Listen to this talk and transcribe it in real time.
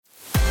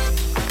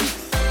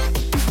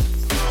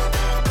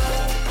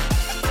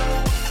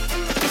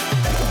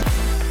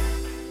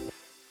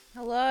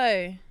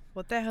Hello.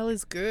 What the hell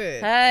is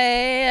good?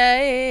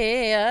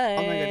 Hey.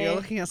 Oh my god, you're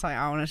looking at something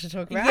I wanted to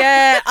talk about.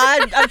 Yeah,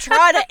 I'm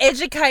trying to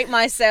educate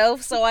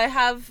myself so I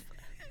have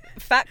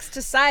facts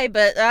to say,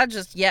 but I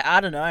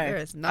don't know. There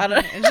is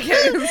nothing to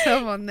educate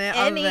yourself on there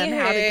other than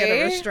how to get a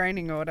Anywho.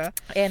 restraining order.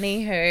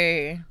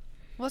 Anywho.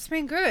 What's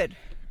been good?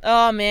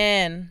 Oh,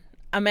 man.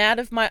 I'm out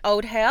of my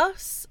old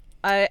house.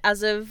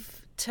 As of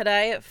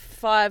today at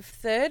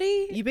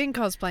 5:30. You've been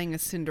cosplaying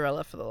as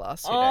Cinderella for the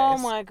last 2 days. Oh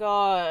my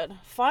god.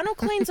 Final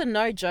cleans are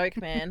no joke,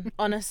 man.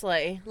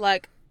 Honestly.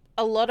 Like,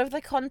 a lot of the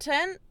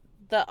content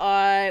that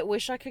I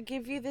wish I could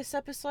give you this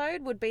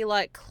episode would be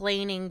like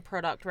cleaning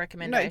product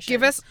recommendations. No,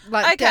 give us,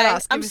 like, Okay, get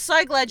us. I'm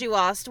so glad you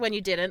asked when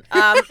you didn't.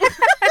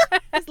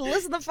 Just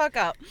listen the fuck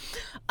up.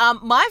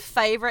 My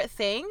favourite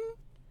thing,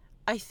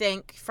 I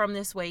think, from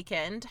this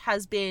weekend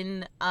has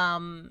been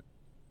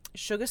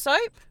sugar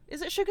soap.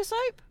 Is it sugar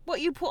soap?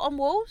 What you put on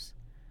walls?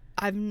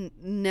 I've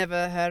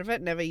never heard of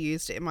it, never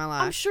used it in my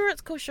life. I'm sure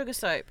it's called sugar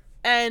soap.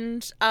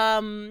 And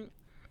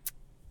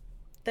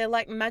they're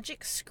like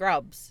magic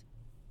scrubs.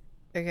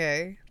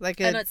 Okay. Like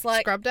a And it's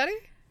like- scrub daddy?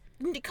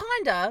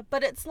 Kinda,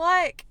 but it's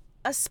like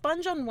a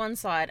sponge on one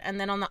side and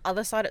then on the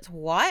other side it's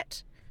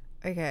white.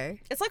 Okay.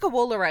 It's like a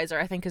wall eraser,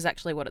 I think is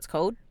actually what it's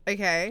called.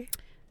 Okay.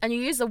 And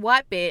you use the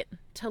white bit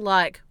to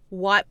like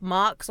wipe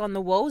marks on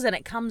the walls and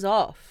it comes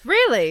off.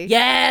 Really?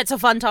 Yeah, it's a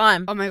fun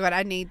time. Oh my god,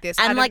 I need this.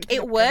 I And don't like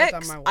think it I've ever done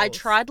works. my I walls.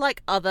 tried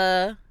like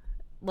other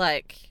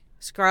like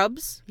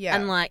scrubs. Yeah.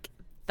 And like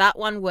that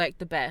one worked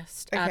the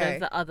best out Okay. of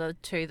the other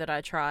two that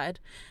I tried.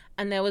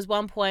 And there was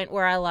one point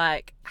where I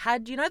like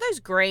had, you know, those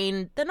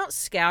green, they're not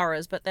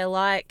scourers, but they're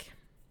like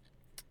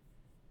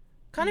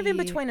kind of in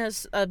Yeah. between a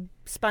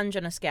sponge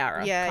and a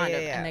scourer. Yeah, kind yeah,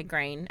 of. yeah. And they're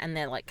green and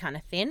they're like kind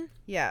of thin.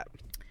 Yeah.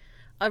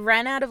 I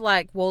ran out of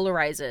like wall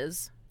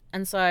erasers.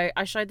 And so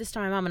I showed this to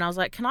my mum and I was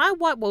like, can I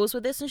wipe walls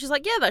with this? And she's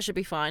like, yeah, that should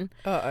be fine.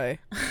 Uh-oh.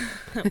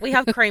 We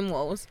have cream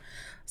walls.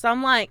 So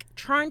I'm like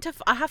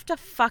I have to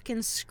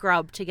fucking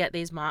scrub to get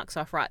these marks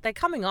off right. They're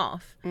coming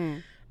off.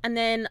 Mm. And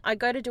then I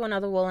go to do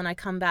another wall and I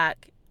come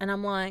back and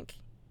I'm like,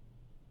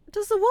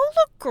 does the wall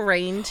look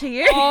green to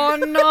you? Oh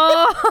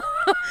no.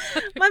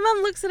 My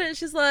mum looks at it and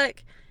she's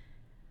like,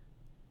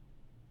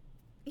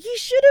 you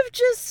should have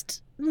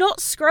just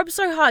not scrubbed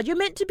so hard. You're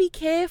meant to be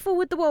careful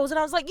with the walls. And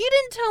I was like, you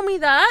didn't tell me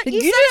that.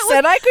 You just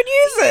said I could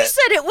use You it.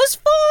 said it was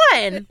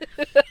fine.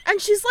 And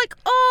she's like,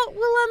 oh,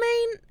 well, I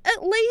mean,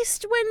 at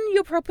least when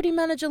your property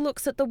manager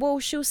looks at the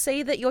wall, she'll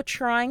see that you're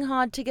trying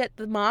hard to get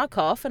the mark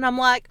off. And I'm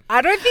like,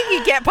 I don't think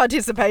you get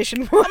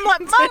participation points. I'm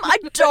like, Mum, I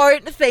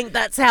don't think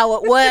that's how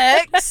it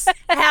works.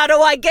 How do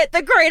I get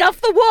the green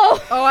off the wall?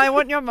 Oh, I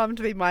want your mum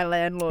to be my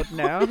landlord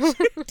now.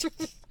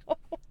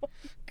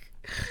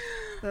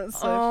 That's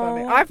so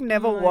funny. Oh I've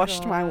never my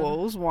washed my God.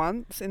 walls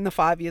once in the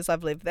 5 years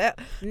I've lived there.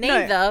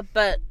 Neither,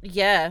 but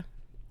yeah.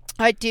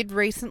 I did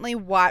recently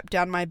wipe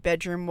down my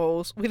bedroom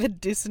walls with a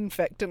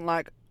disinfectant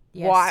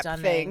Yeah, wipe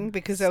stunning. thing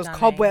because there was Stunning.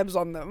 cobwebs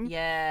on them.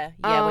 Yeah,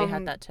 we Um,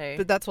 had that too.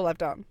 But that's all I've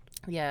done.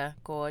 Yeah,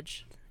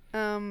 gorge.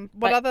 What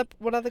But-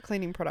 other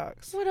cleaning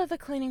products? What other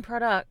cleaning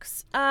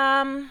products?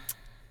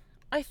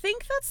 I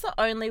think that's the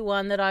only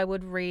one that I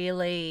would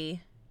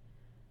really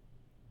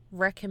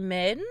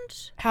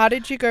recommend. How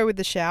did you go with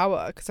the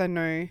shower? Because I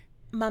know.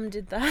 Mum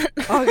did that.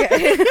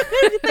 Okay.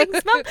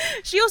 Thanks, Mum.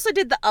 She also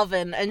did the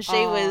oven, and she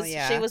Oh, was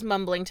yeah.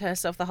 mumbling to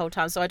herself the whole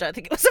time. So I don't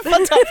think it was a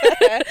fun time for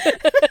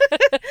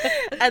her.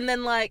 And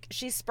then like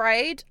she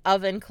sprayed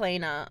oven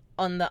cleaner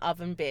on the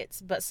oven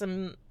bits, but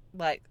some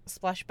like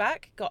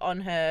splashback got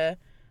on her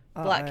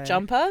black Uh-oh.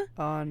 jumper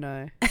Oh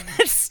no. and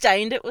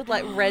stained it with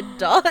like red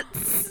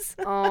dots.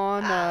 Oh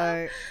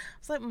no.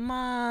 It's like,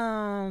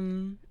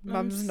 Mum,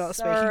 Mum's I'm not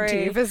sorry. speaking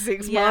to you for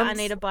 6 Yeah, months.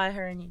 I need to buy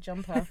her a new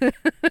jumper.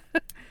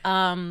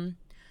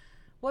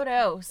 What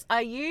else?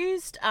 I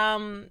used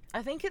I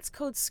think it's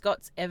called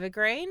Scott's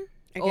Evergreen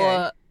Okay.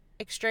 or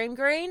Extreme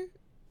Green.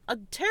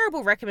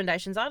 Terrible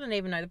recommendations. I don't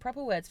even know the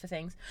proper words for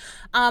things.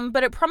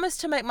 But it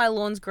promised to make my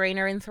lawns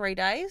greener in 3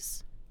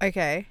 days.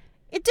 Okay.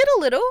 It did a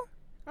little.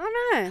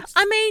 Oh nice.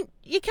 I mean,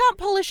 you can't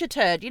polish a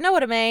turd. You know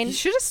what I mean? You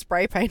should have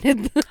spray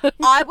painted them.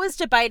 I was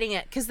debating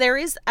it because there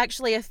is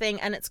actually a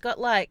thing and it's got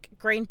like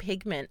green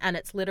pigment and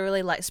it's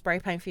literally like spray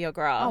paint for your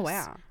grass. Oh,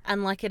 wow.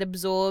 And like it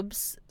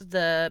absorbs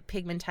the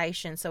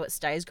pigmentation so it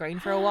stays green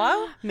for a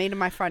while. Me to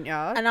my front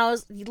yard. And I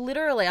was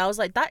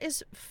like, that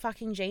is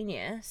fucking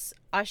genius.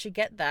 I should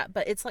get that.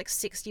 But it's like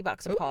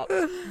 $60 a pop.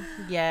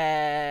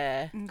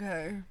 Yeah.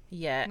 Okay.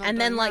 Yeah. Not And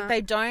then doing like that.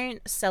 they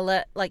don't sell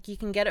it. Like you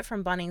can get it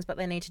from Bunnings, but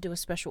they need to do a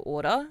special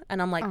order.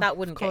 And I'm like, Oh, that of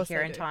wouldn't get course here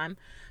they in do. time.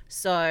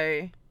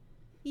 So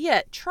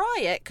yeah, try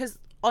it. Because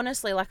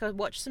honestly, like I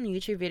watched some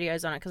YouTube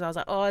videos on it because I was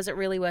like, oh, is it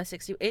really worth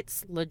 60?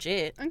 It's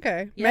legit.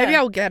 Okay. Yeah. Maybe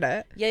I'll get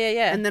it.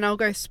 Yeah. And then I'll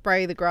go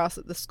spray the grass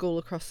at the school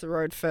across the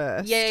road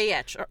first.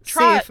 Yeah.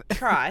 Try. if-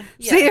 Try.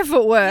 Yeah. See if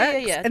it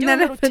works. Yeah. And Do then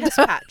a little if it test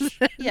does,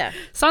 patch. Yeah.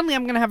 suddenly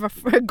I'm going to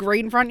have a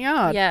green front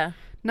yard. Yeah.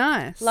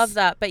 Nice. Love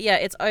that. But yeah,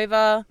 it's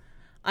over.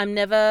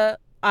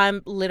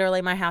 I'm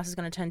literally, my house is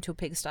going to turn to a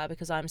pigsty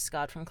because I'm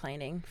scarred from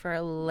cleaning for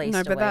at least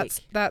No, a but week.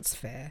 that's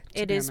fair.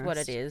 It be is what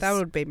honest. it is. That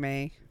would be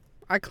me.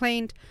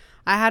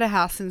 I had a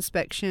house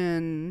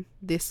inspection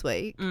this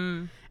week.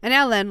 Mm. And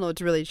our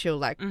landlord's really chill.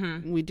 Like,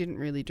 Mm-hmm. we didn't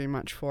really do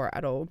much for it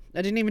at all.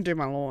 I didn't even do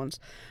my lawns.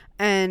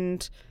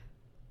 And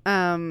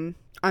I'm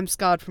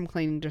scarred from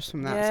cleaning just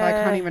from that. So I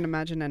can't Yeah. even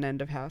imagine an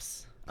end of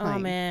house clean. Oh,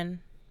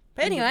 man.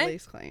 But End of anyway,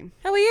 lease clean.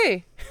 how are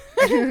you?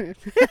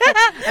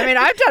 I mean,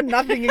 I've done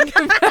nothing in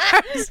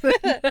comparison.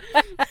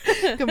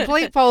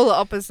 Complete polar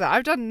opposite.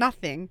 I've done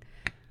nothing.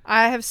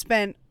 I have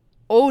spent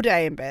all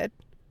day in bed,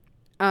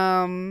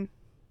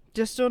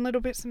 just doing little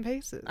bits and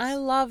pieces. I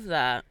love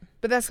that.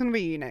 But that's going to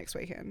be you next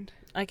weekend.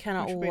 I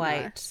cannot Which would be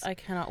wait. nice. I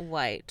cannot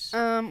wait.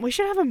 We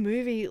should have a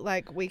movie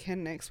like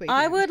weekend next weekend.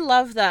 I would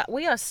love that.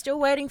 We are still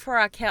waiting for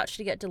our couch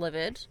to get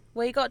delivered.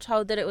 We got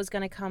told that it was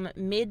going to come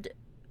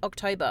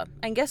mid-October.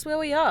 And guess where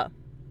we are?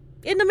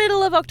 In the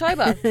middle of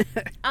October.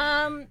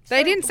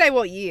 They didn't say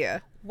what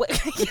year.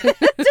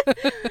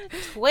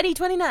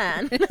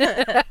 2029.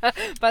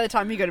 By the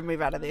time you got to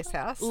move out of this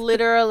house.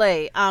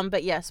 Literally.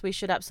 But yes, we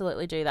should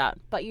absolutely do that.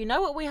 But you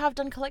know what we have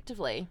done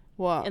collectively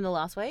What? in the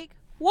last week?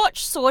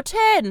 Watch Saw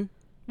 10.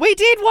 We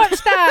did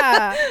watch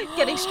that.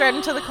 Getting straight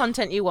into the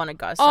content you wanted,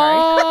 guys. Sorry.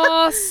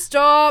 Oh,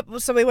 stop.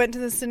 So we went to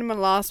the cinema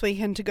last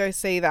weekend to go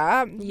see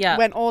that. Yeah.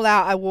 Went all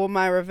out. I wore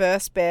my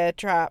reverse bear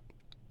trap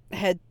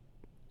head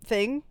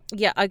thing.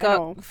 Yeah, I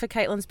all. got, for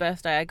Caitlin's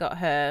birthday, I got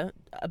her,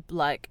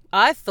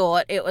 I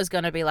thought it was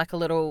going to be like a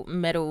little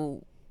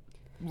metal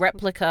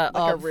replica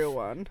Like of a real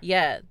one.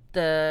 Yeah,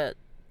 the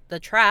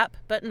trap,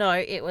 but no,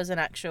 it was an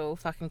actual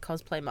fucking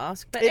cosplay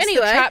mask. But It's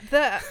anyway, the trap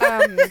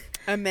that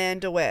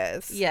Amanda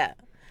wears. yeah.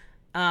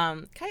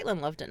 Caitlin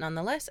loved it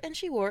nonetheless, and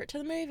she wore it to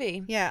the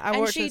movie. Yeah, I and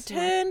wore it she to the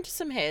cinema. turned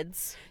some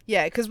heads.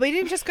 Yeah, because we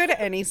didn't just go to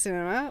any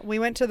cinema. We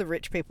went to the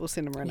rich people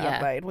cinema in Yeah.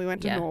 Adelaide. We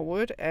went to Yeah.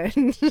 Norwood,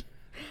 and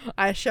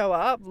I show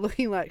up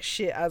looking like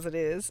shit as it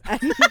is,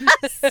 and,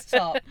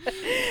 Stop.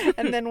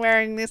 and then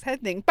wearing this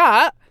head thing.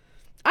 But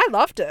I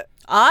loved it.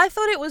 I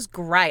thought it was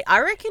great. I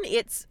reckon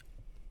it's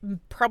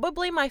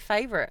probably my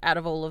favourite out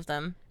of all of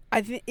them.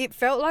 It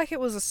felt like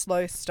it was a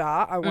slow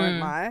start. I won't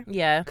lie.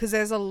 Yeah. Because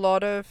there's a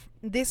lot of...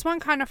 This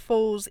one kind of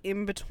falls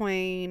in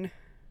between...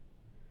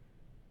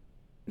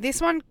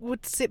 This one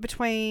would sit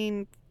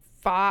between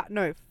 4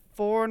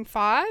 and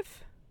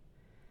 5.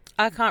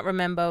 I can't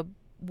remember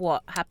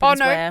what Oh, happens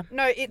no. where.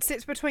 No, it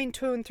sits between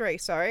 2 and 3,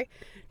 sorry.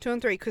 2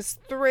 and 3. Because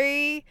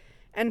 3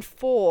 and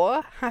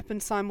 4 happen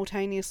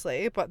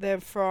simultaneously, but they're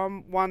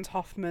from one's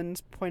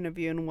Hoffman's point of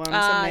view and one's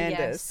Amanda's.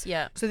 Yes,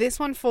 yeah. So this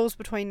one falls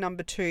between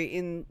number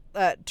 2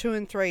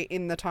 and 3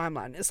 in the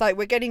timeline. It's like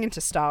we're getting into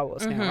Star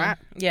Wars now, right?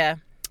 Yeah.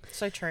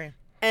 So true.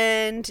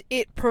 And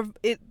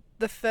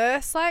the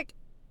first like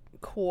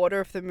quarter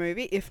of the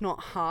movie, if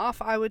not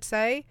half, I would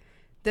say,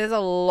 there's a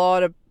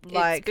lot of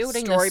like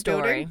building the story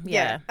story, building.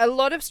 yeah. A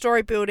lot of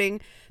story building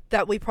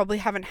that we probably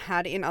haven't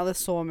had in other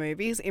Saw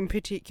movies, in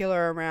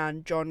particular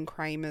around John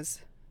Kramer's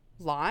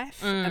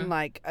life. And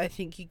like I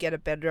think you get a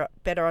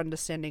better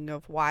understanding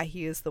of why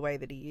he is the way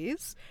that he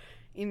is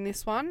in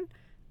this one.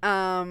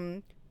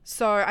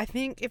 So I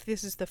think if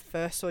this is the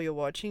first Saw you're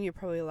watching, you're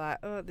probably like,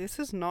 oh, this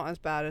is not as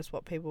bad as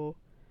what people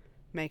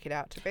make it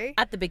out to be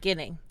At the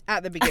beginning.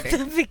 at the beginning. At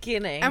the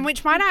beginning. And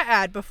which might I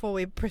add before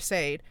we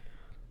proceed,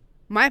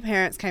 my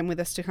parents came with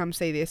us to come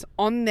see this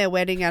on their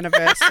wedding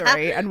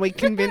anniversary, and we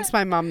convinced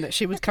my mum that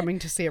she was coming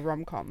to see a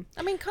rom-com.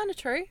 I mean, kind of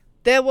true.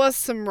 There was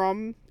some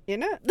rom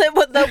in it. There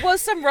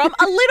was some rom.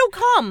 A little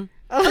com.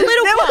 A little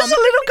There com. was a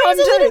little com There was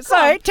a too. little So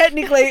com.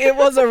 technically it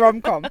was a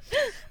rom-com.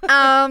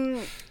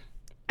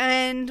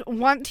 And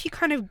once you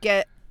kind of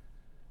get...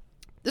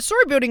 The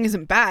story building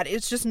isn't bad.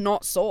 It's just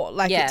not Saw.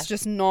 Like, Yeah. it's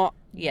just not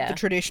Yeah. the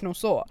traditional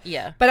Saw.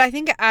 Yeah. But I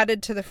think it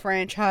added to the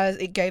franchise.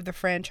 It gave the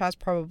franchise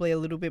probably a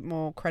little bit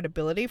more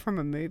credibility from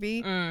a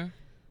movie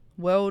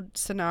world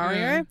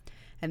scenario.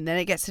 And then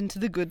it gets into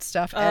the good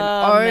stuff. And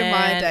oh man,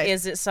 my day.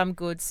 is it some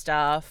good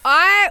stuff?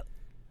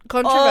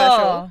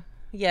 Controversial. Oh,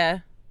 yeah.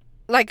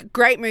 Like,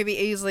 great movie,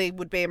 easily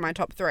would be in my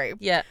top 3.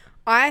 Yeah.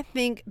 I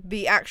think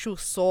the actual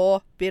Saw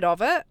bit of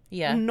it,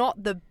 Yeah.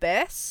 not the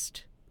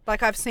best.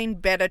 Like, I've seen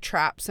better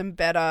traps and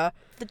better...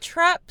 The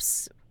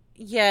traps,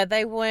 yeah,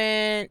 they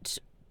weren't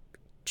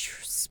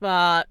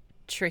smart,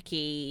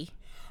 tricky.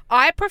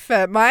 I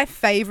prefer... My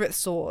favourite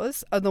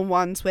Saws are the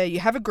ones where you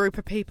have a group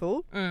of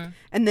people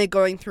and they're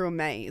going through a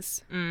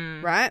maze,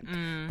 right?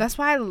 That's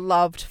why I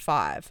loved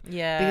 5.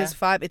 Yeah. Because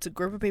 5, it's a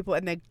group of people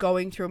and they're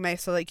going through a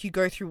maze. So, like, you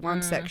go through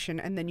one section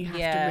and then you have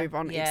Yeah, to move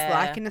on. yeah. It's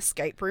like an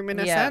escape room in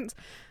a Yeah. sense.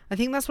 I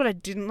think that's what I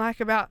didn't like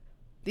about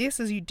this,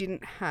 is you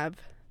didn't have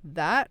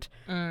that.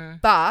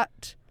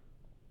 But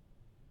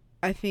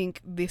I think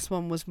this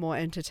one was more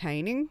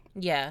entertaining.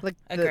 Yeah, Like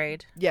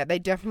agreed. Yeah, they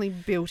definitely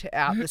built it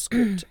out, the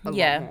script a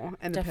Yeah, lot more,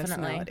 and the definitely.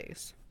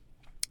 personalities.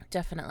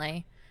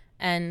 Definitely.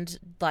 And,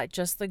 like,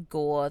 just the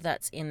gore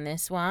that's in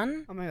this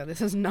one. Oh my god,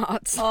 this is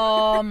nuts.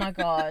 Oh, my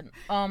God.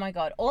 Oh, my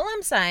God. All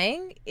I'm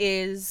saying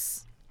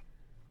is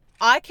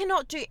I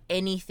cannot do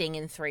anything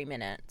in 3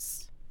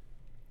 minutes.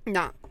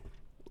 Nah.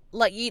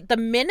 Like, the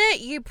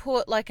minute you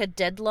put, like, a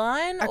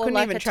deadline I or, couldn't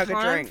like, even a chug a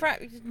time drink.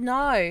 frame...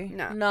 No.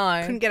 No.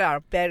 No. Couldn't get out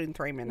of bed in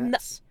 3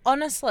 minutes.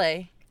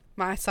 Honestly.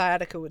 My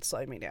sciatica would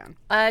slow me down.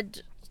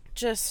 I'd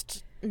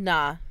just...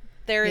 Nah.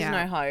 There is Yeah.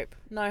 no hope.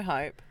 No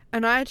hope.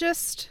 And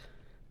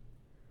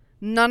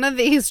none of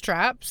these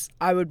traps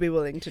I would be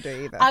willing to do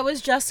either. I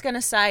was just going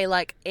to say,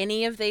 like,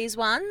 any of these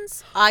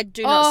ones, I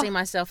do not see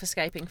myself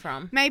escaping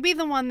from. Maybe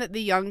the one that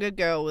the younger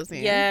girl was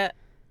in. Yeah.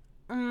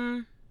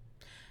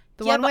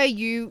 The one where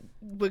you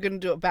were going to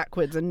do it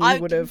backwards and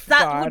you would have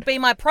That died. would be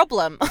my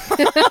problem.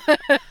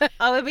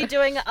 I would be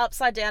doing it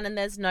upside down and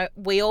there's no...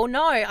 We all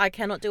know I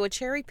cannot do a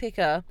cherry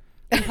picker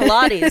in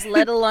Pilates,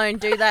 let alone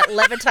do that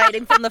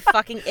levitating from the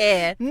fucking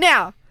air.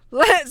 Now,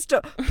 let's do...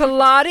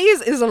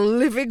 Pilates is a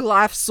living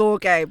life saw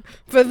game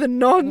for the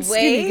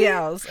non-skinny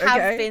girls, okay?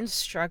 have been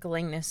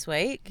struggling this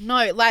week.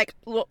 No, like,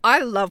 look, I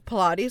love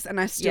Pilates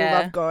and I still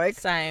love going.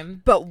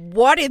 Same. But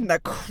what in the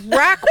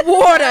crack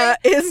water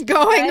is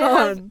going I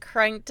have on?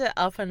 cranked it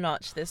up a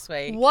notch this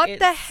week. What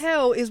the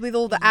hell is with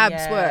all the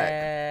abs work?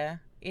 Yeah,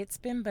 it's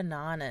been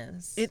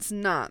bananas. It's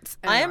nuts.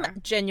 I Anyway,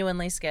 am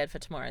genuinely scared for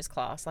tomorrow's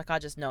class. Like, I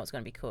just know it's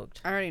going to be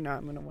cooked. I already know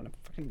I'm going to want to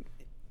fucking...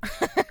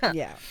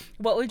 Yeah.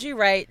 What would you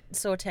rate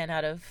Saw 10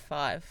 out of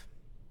 5?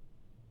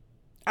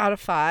 Out of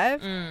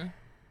 5?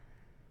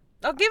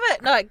 I'll give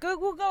it... No,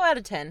 we'll go out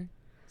of 10.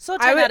 Saw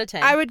 10 out of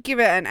 10. I would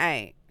give it an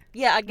 8.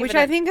 Yeah, I'd give Which it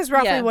I think is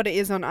roughly yeah. what it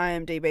is on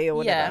IMDb or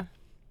whatever. Yeah.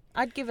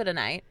 I'd give it an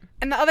 8.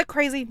 And the other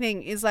crazy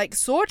thing is, like,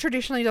 Saw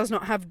traditionally does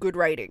not have good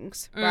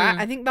ratings, right?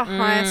 I think the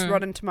highest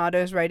Rotten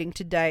Tomatoes rating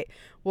to date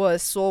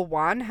was Saw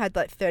 1, had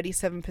like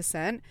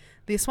 37%.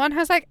 This one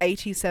has like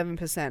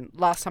 87%,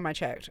 last time I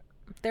checked.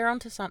 They're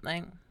onto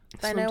something.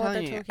 They That's know I'm what they're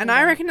telling you. talking And about.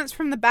 I reckon it's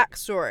from the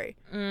backstory.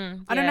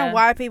 I don't know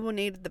why people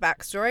needed the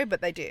backstory,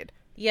 but they did.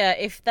 Yeah,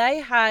 if they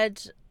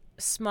had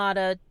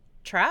smarter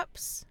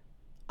traps,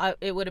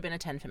 it would have been a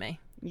 10 for me.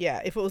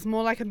 Yeah, if it was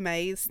more like a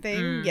maze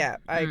thing, yeah,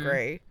 I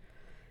agree.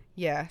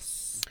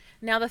 Yes.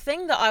 Now, the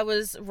thing that I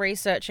was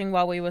researching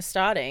while we were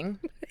starting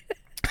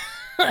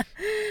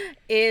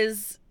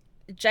is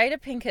Jada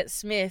Pinkett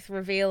Smith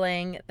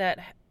revealing that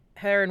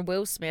her and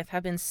Will Smith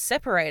have been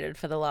separated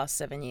for the last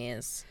 7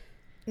 years.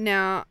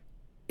 Now,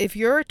 if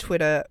you're a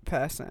Twitter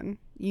person,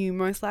 you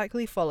most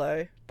likely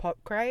follow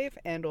Popcrave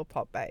and or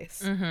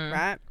Popbase,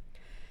 right?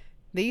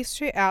 These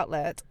two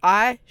outlets,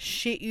 I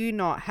shit you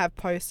not, have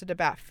posted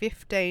about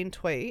 15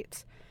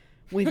 tweets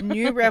with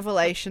new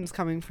revelations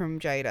coming from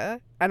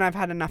Jada, and I've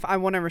had enough. I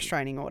want a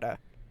restraining order.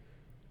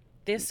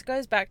 This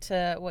goes back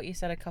to what you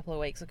said a couple of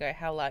weeks ago,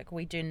 how, like,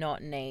 we do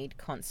not need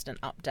constant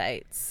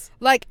updates.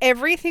 Like,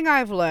 everything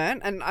I've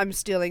learned, and I'm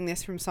stealing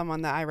this from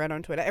someone that I read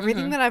on Twitter,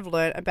 everything that I've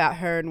learned about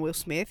her and Will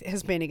Smith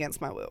has been against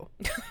my will.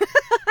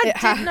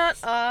 I did not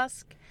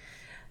ask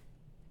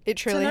It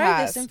truly to know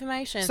has. this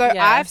information. So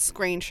yeah. I've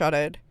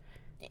screenshotted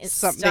It's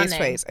some these stunning.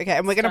 tweets. Okay,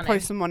 and we're going to Stunning.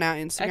 post them on our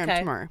Instagram Okay.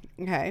 tomorrow.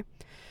 Okay.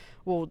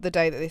 Well, the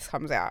day that this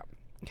comes out.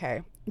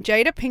 Okay.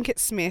 Jada Pinkett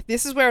Smith,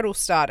 this is where it all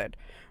started.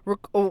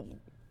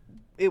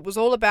 It was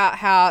all about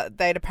how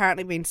they'd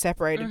apparently been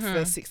separated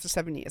for 6 to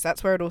 7 years.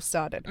 That's where it all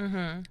started.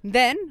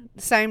 Then,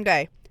 the same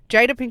day,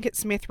 Jada Pinkett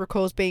Smith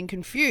recalls being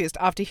confused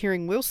after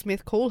hearing Will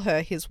Smith call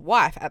her his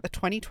wife at the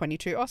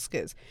 2022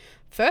 Oscars.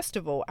 First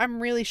of all,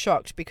 I'm really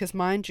shocked because,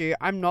 mind you,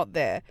 I'm not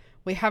there.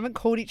 We haven't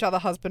called each other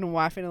husband and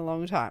wife in a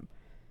long time.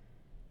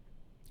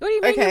 What do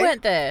you mean Okay. you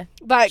weren't there?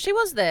 Like, She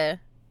was there.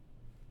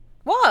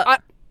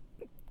 What?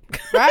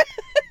 right?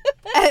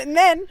 and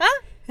then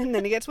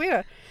it gets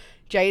weirder.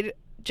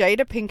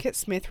 Jada Pinkett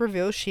Smith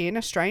reveals she and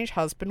estranged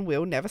husband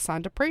Will never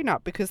signed a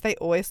prenup because they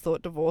always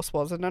thought divorce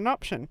wasn't an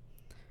option.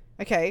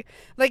 Okay,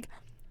 like,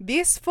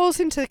 this falls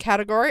into the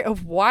category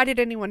of why did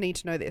anyone need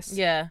to know this?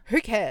 Yeah.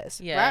 Who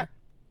cares? Yeah. Right?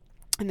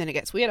 And then it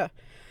gets weirder.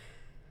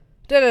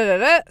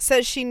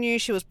 Says she knew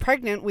she was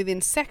pregnant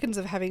within seconds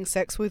of having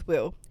sex with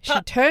Will. She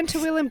turned to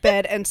Will in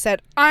bed and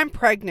said, "I'm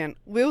pregnant."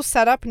 Will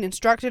sat up and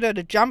instructed her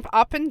to jump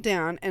up and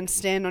down and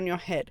stand on your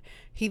head.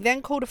 He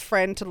then called a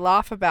friend to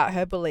laugh about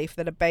her belief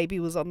that a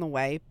baby was on the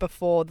way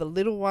before the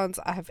little ones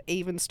have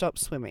even stopped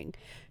swimming.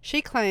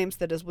 She claims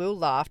that as Will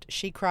laughed,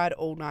 she cried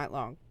all night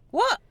long.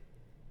 What?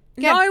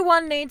 Again, No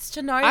one needs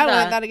to know I that.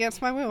 learned that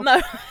against my will.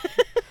 No.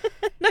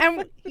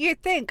 And you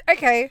think,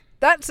 okay,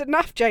 that's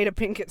enough Jada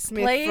Pinkett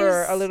Smith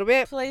for a little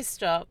bit. Please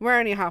stop. We're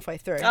only halfway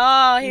through.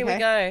 Oh, here we Okay.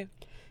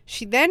 go.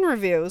 She then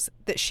reveals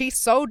that she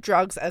sold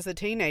drugs as a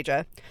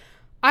teenager.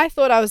 "I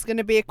thought I was going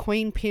to be a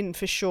queen pin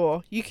for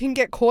sure. You can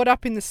get caught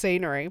up in the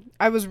scenery.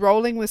 I was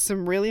rolling with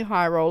some really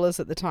high rollers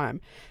at the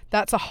time.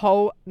 That's a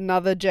whole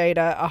nother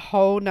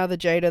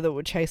Jada that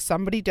would chase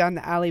somebody down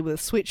the alley with a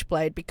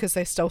switchblade because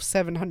they stole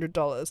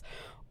 $700.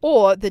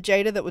 Or the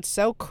Jada that would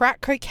sell crack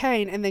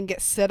cocaine and then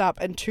get set up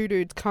and two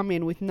dudes come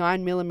in with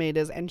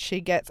 9mm and she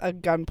gets a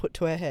gun put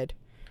to her head."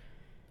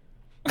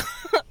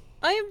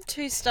 I am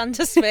too stunned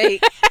to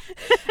speak.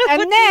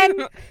 And then...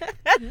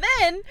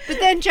 But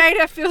then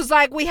Jada feels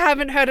like we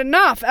haven't heard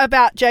enough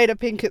about Jada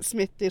Pinkett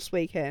Smith this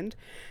weekend.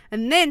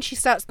 And then she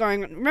starts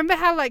going... Remember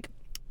how, like,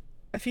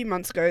 a few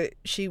months ago,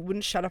 she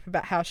wouldn't shut up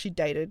about how she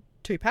dated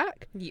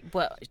Tupac?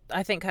 Well,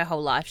 I think her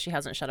whole life she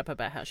hasn't shut up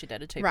about how she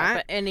dated Tupac. Right.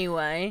 But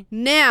anyway.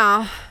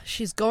 Now,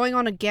 she's going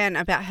on again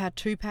about how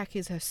Tupac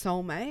is her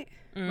soulmate,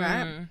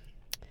 right?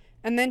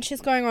 And then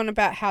she's going on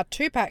about how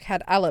Tupac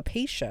had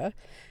alopecia.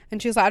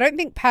 And she's like, I don't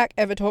think Pac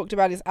ever talked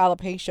about his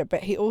alopecia,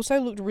 but he also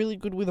looked really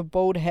good with a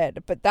bald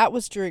head. But that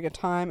was during a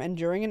time and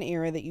during an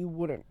era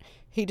that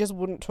he just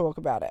wouldn't talk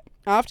about it.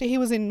 After he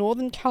was in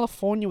Northern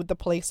California with the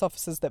police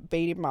officers that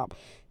beat him up,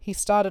 he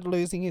started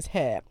losing his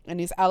hair, and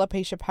his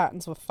alopecia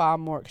patterns were far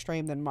more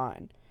extreme than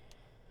mine.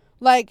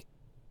 Like,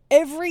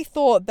 every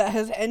thought that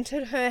has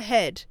entered her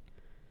head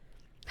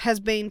has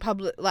been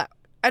public. Like,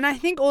 and I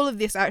think all of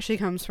this actually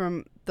comes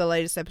from the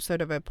latest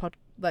episode of her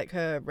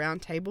her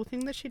round table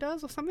thing that she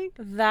does or something.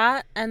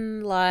 That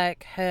and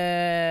like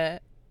her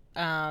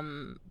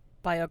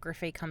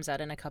biography comes out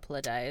in a couple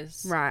of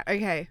days. Right,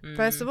 okay.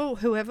 First of all,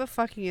 whoever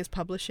fucking is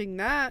publishing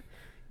that,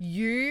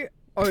 you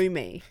owe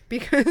me,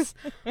 because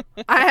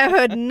I have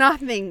heard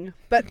nothing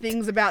but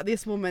things about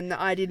this woman that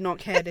I did not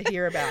care to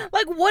hear about.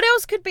 Like, what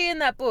else could be in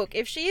that book?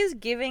 If she is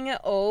giving it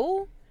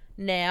all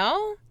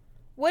now,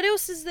 what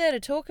else is there to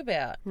talk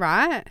about?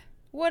 Right?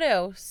 What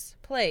else?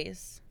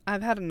 Please.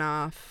 I've had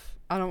enough.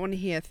 I don't want to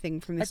hear a thing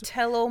from this. A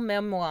tell-all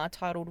memoir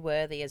titled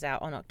Worthy is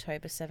out on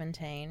October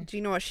 17. Do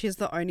you know what? She's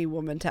the only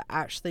woman to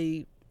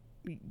actually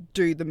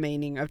do the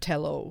meaning of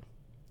tell-all.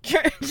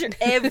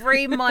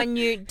 Every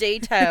minute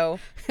detail.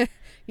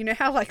 You know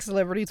how like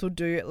celebrities will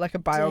do like a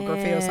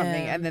biography or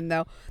something, and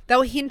then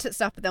they'll hint at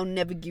stuff, but they'll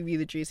never give you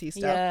the juicy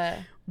stuff.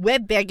 Yeah. We're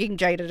begging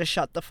Jada to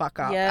shut the fuck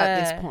up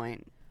at this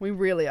point. We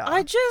really are.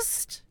 I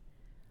just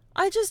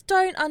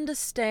don't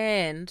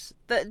understand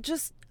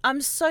that.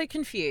 I'm so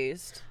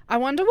confused. I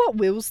wonder what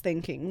Will's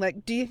thinking.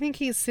 Like, do you think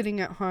he's sitting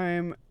at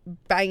home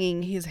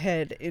banging his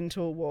head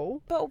into a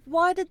wall? But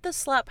why did the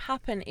slap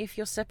happen if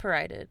you're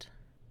separated?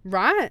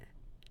 Right.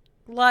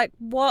 Like,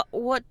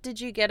 what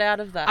did you get out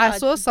of that? I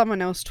saw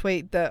someone else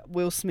tweet that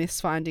Will Smith's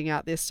finding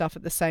out this stuff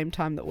at the same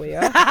time that we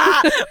are.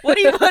 What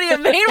do you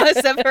mean we're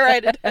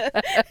separated?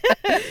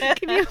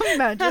 Can you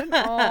imagine?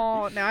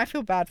 Oh, now I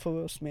feel bad for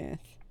Will Smith.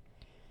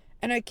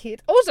 And her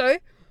kid. Also,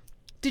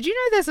 did you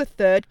know there's a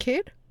third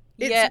kid?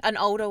 An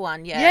older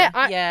one,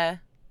 yeah.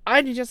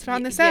 I just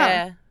found this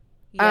out.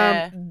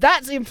 Yeah.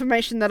 That's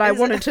information that I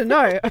wanted to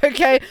know.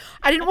 Okay,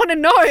 I didn't want to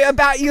know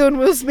about you and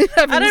Will Smith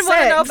having sex. I didn't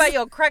want to know about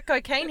your crack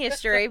cocaine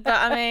history, but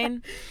I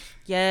mean,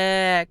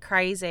 yeah,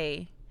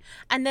 crazy.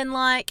 And then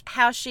like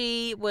how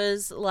she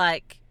was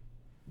like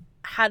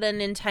had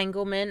an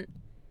entanglement,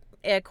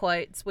 air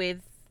quotes,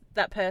 with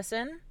that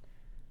person.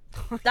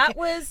 That's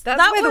where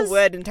the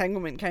word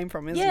entanglement came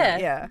from, isn't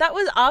it? Yeah. That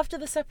was after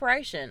the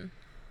separation.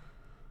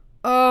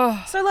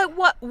 Oh. So like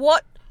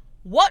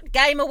what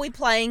game are we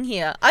playing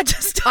here?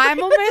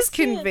 I'm almost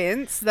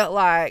convinced that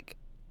like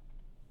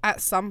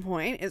at some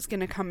point it's going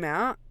to come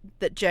out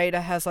that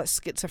Jada has like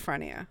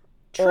schizophrenia.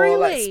 Truly. Or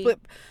like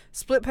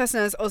split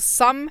personality or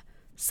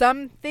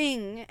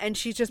something, and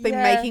she's just been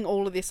making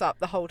all of this up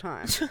the whole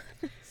time.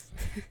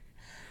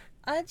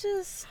 I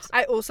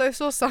also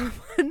saw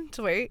someone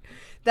tweet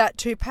that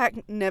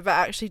Tupac never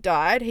actually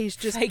died. He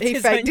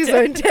faked his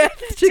own death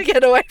to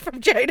get away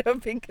from Jada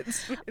Pinkett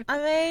Smith. I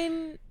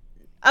mean,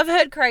 I've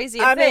heard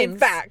crazier things. I mean,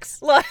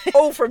 facts. Like,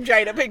 all from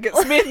Jada Pinkett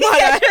Smith.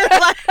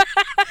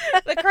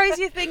 The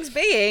crazier things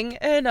being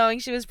her knowing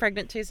she was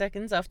pregnant 2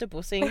 seconds after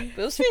bussing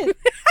Will Smith.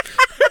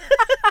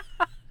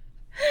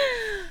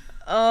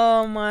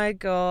 Oh my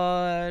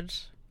god.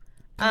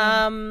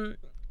 What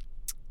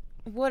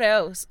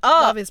else?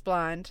 Oh, Love is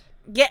Blind.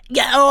 Yeah.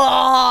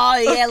 Oh,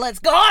 yeah. Let's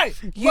go.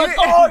 Let's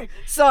go.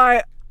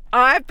 So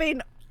I've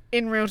been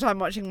in real time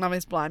watching Love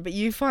is Blind, but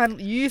you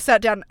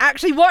sat down and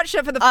actually watched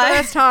it for the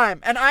first time,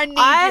 and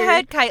I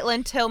heard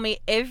Caitlin tell me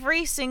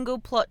every single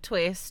plot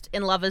twist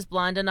in Love is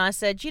Blind, and I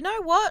said, you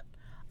know what?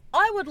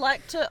 I would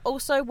like to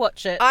also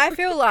watch it. I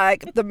feel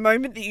like the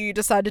moment that you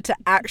decided to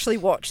actually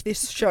watch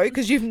this show,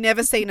 because you've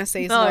never seen a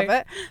season of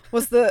it,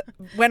 was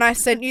when I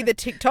sent you the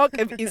TikTok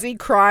of Izzy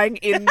crying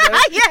in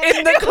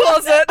the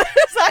closet.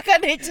 It's like, I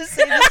need to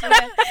see this man.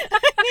 I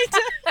need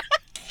to...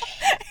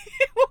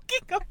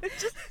 walking up and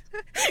just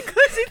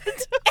closing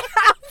the door.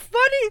 How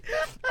funny.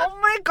 Oh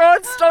my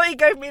god, Stolly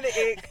gave me the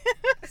ick.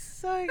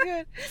 So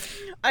good.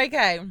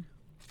 Okay.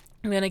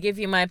 I'm going to give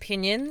you my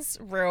opinions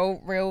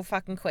real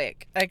fucking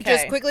quick. Okay.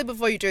 Just quickly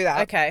before you do that.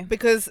 Okay.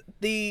 Because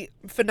the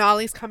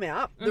finales come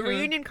out. The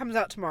reunion comes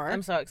out tomorrow.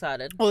 I'm so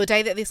excited. Or the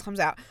day that this comes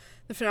out.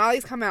 The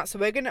finales come out,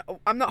 so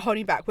I'm not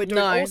holding back. We're doing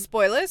all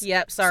spoilers.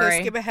 Yep, sorry. So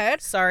skip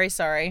ahead. Sorry.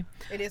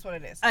 It is what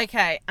it is.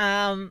 Okay.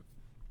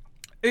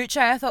 Uche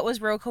I thought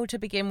was real cool to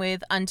begin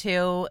with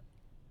until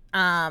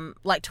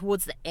like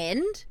towards the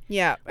end.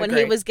 Yeah. When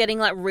he was getting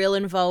like real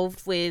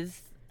involved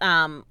with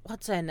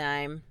what's her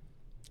name?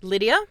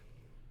 Lydia.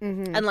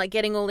 Mm-hmm. And like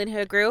getting all in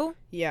her grill.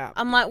 Yeah.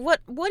 I'm like,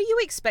 what are you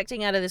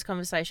expecting out of this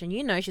conversation?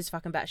 You know she's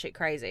fucking batshit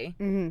crazy.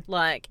 Mm-hmm.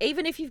 Like,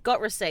 even if you've got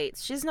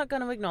receipts, she's not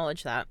going to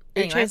acknowledge that.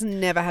 Uche has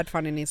never had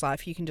fun in his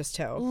life. You can just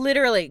tell.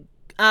 Literally.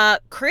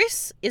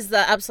 Chris is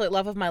the absolute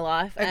love of my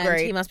life. Agreed. And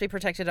he must be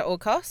protected at all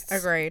costs.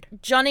 Agreed.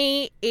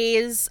 Johnny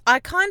is... I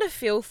kind of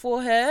feel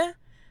for her.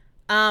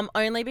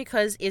 Only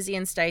because Izzy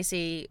and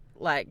Stacey,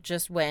 like,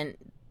 just went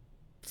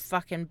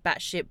fucking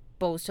batshit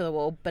balls to the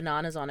wall,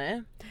 bananas on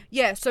her.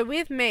 Yeah, so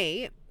with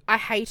me... I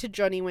hated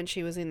Johnny when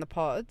she was in the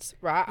pods,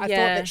 right? I thought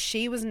that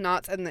she was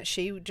nuts and that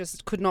she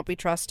just could not be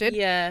trusted.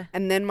 Yeah.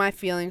 And then my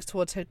feelings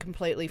towards her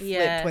completely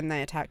flipped when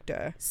they attacked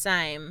her.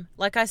 Same.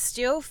 Like, I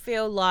still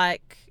feel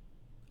like,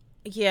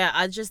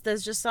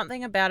 there's just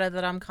something about her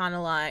that I'm kind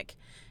of like,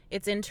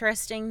 it's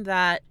interesting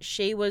that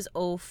she was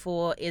all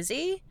for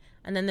Izzy,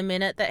 and then the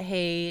minute that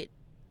he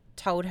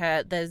told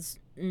her, there's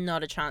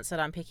not a chance that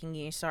I'm picking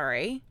you,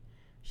 sorry.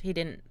 He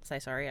didn't say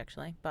sorry,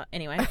 actually. But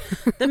anyway,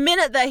 the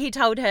minute that he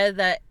told her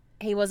that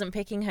he wasn't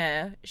picking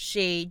her,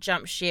 she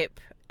jumped ship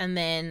and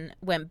then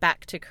went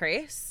back to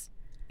Chris.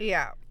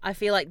 Yeah. I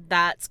feel like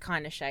that's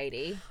kind of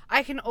shady.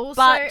 I can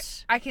also,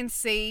 I can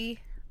see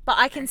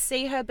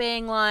her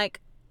being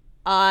like,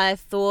 I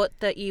thought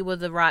that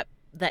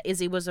that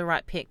Izzy was the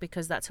right pick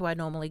because that's who I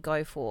normally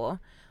go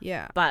for.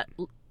 Yeah. But,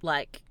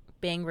 like,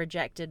 being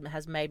rejected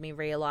has made me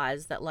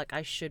realize that, like,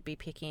 I should be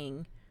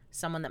picking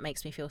someone that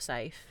makes me feel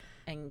safe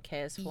and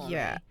cares for me.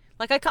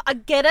 Like, I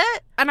get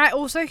it. And I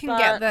also can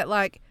get that,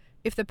 like,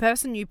 if the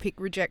person you pick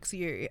rejects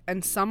you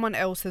and someone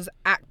else has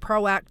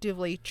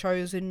proactively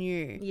chosen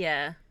you,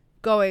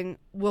 going,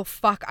 well,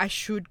 fuck, I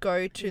should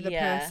go to the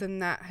person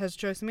that has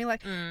chosen me.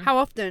 Like, how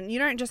often? You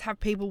don't just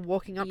have people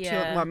walking up to you.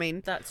 Well, I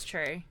mean, that's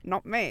true.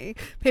 Not me.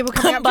 People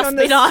coming up to you on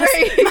the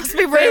street. Must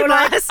be real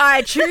nice.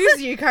 I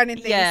choose you kind of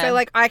thing. So,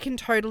 like, I can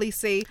totally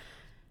see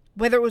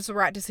whether it was the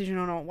right decision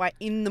or not, like,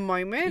 in the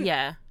moment.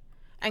 Yeah.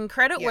 And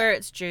credit where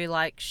it's due.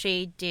 Like,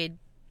 she did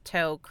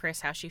tell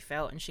Chris how she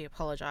felt and she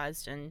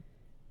apologized and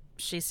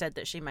she said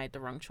that she made the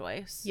wrong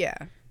choice. Yeah.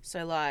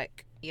 So,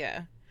 like,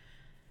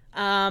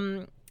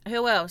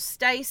 who else?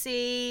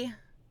 Stacey.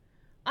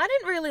 I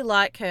didn't really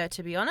like her,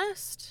 to be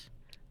honest.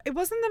 It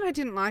wasn't that I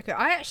didn't like her.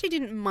 I actually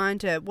didn't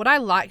mind her. What I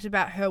liked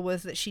about her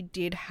was that she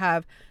did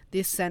have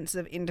this sense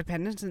of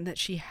independence and that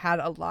she had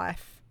a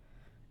life.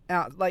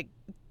 Like,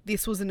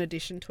 this was an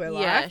addition to her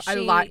life. I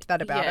liked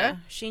that about her.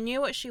 She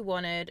knew what she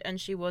wanted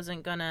and she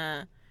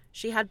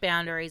had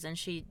boundaries and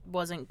she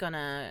wasn't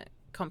gonna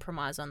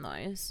compromise on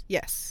those.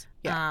 Yes.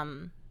 Yeah.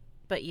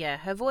 But yeah,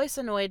 her voice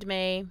annoyed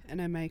me. And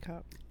her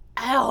makeup.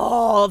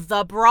 Oh,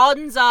 the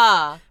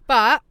bronzer.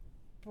 But,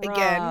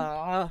 again,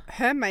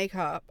 her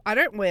makeup, I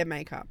don't wear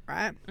makeup,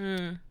 right?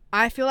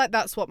 I feel like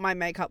that's what my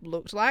makeup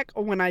looked like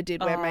or when I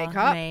did wear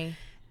makeup. Me.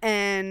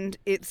 And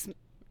it's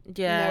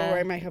never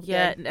wear makeup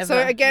again. Never,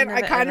 so, again,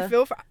 I kind of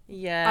feel for...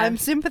 Yeah. I'm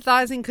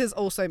sympathising because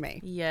also me.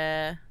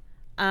 Yeah.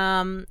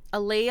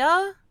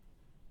 Aaliyah,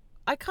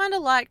 I kind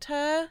of liked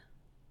her.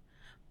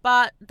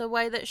 But the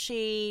way that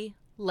she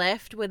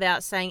left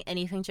without saying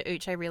anything to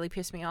Uche really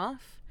pissed me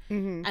off.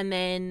 Mm-hmm. And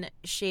then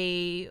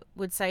she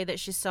would say that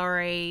she's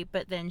sorry,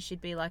 but then she'd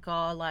be like,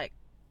 oh, like,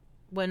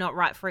 we're not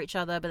right for each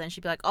other. But then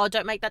she'd be like, oh,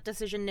 don't make that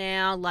decision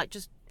now. Like,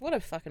 just, what a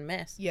fucking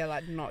mess. Yeah,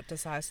 like, not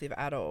decisive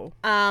at all.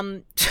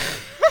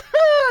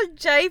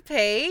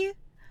 JP.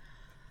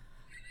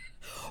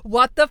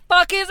 What the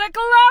fuck is a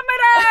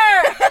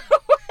kilometer?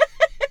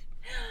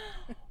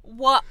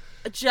 What?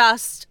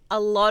 Just a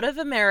lot of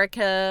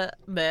America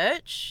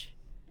merch.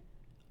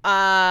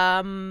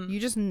 You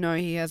just know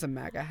he has a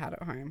MAGA hat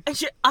at home.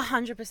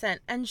 100%.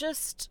 And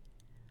just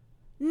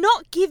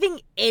not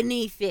giving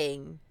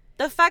anything.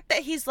 The fact that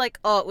he's like,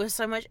 oh, it was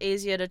so much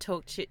easier to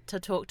talk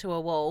to a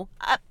wall.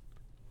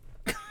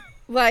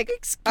 Like,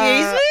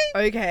 excuse me?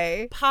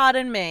 Okay.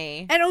 Pardon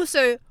me. And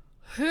also,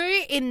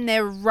 who in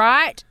their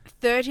right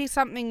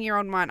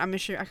 30-something-year-old mind, I'm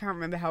sure, I can't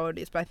remember how old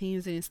it is, but I think he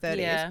was in his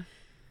 30s,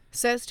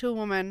 says to a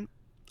woman,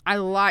 I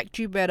liked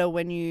you better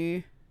when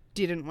you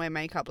didn't wear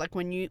makeup. Like,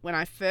 when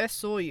I first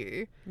saw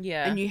you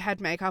and you had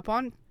makeup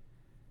on,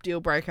 deal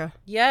breaker.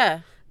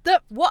 Yeah.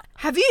 What?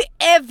 Have you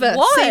ever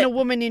seen a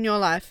woman in your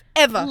life?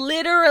 Ever?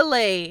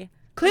 Literally.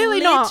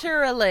 Clearly not.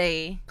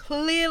 Literally.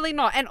 Clearly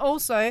not. And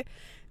also,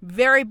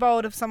 very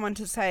bold of someone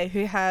to say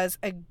who has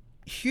a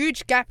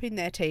huge gap in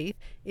their teeth,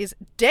 is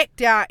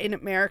decked out in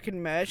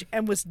American merch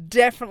and was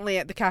definitely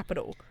at the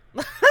Capitol.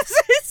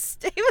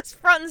 He was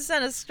front and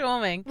center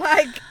storming.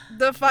 Like,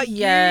 the fuck,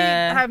 you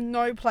have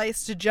no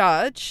place to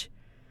judge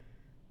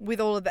with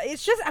all of that.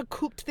 It's just a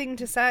cooked thing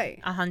to say.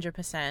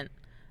 100%.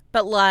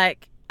 But,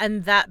 like,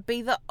 and that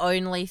be the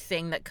only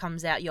thing that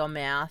comes out your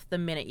mouth the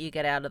minute you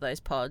get out of those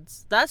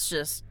pods. That's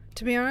just...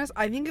 To be honest,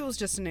 I think it was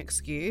just an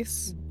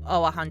excuse.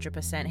 Oh,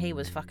 100%. He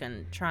was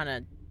fucking trying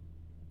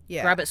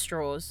to grab at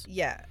straws.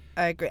 Yeah,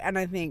 I agree. And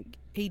I think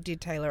he did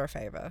Taylor a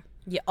favour.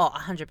 Yeah,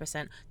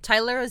 100%.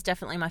 Taylor is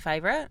definitely my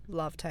favourite.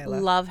 Love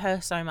Taylor. Love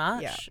her so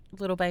much. Yeah.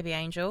 Little baby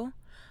angel.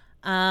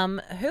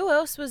 Who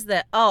else was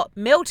there? Oh,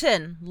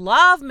 Milton.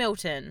 Love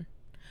Milton.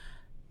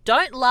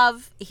 Don't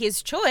love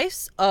his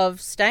choice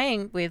of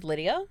staying with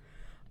Lydia.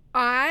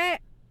 I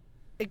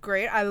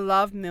agree. I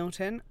love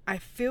Milton. I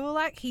feel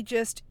like he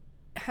just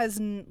has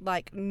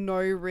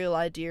no real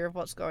idea of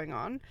what's going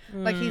on.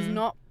 Like, he's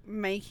not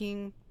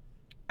making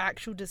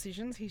actual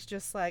decisions. He's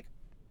just like,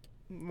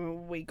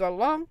 we got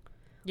along.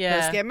 Yeah.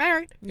 Let's get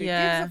married. Who gives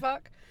a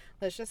fuck?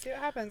 Let's just see what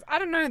happens. I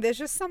don't know. There's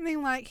just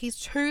something like he's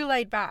too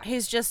laid back.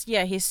 He's just,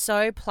 he's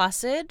so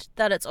placid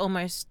that it's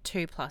almost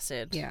too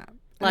placid. Yeah.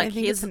 And I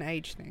think it's an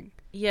age thing.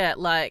 Yeah,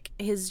 like,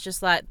 he's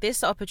just like,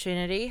 this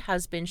opportunity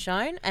has been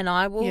shown and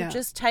I will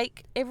just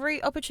take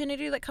every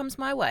opportunity that comes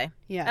my way.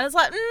 Yeah. And it's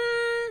like,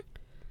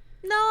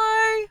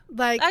 no.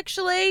 Like,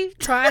 actually.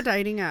 Try a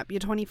dating app. You're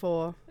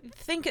 24.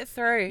 Think it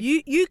through.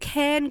 You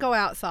can go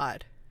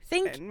outside.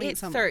 Think it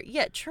through.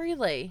 Yeah,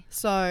 truly.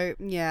 So,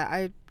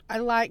 yeah, I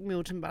like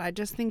Milton, but I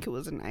just think it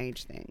was an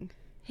age thing.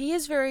 He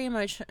is very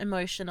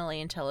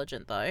emotionally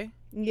intelligent, though.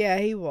 Yeah,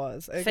 he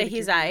was. For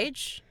his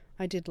age.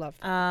 I did love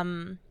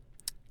that.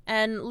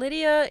 And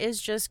Lydia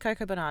is just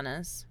Coco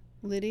Bananas.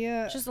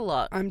 Lydia. Just a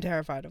lot. I'm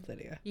terrified of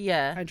Lydia.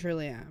 Yeah. I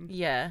truly am.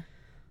 Yeah.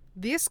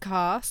 This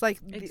cast, like...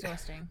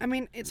 Exhausting. I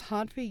mean, it's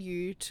hard for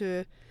you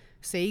to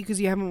see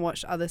because you haven't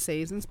watched other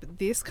seasons, but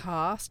this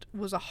cast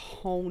was a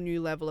whole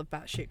new level of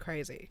batshit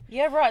crazy.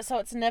 Yeah, right. So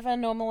it's never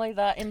normally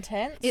that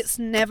intense? It's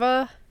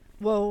never...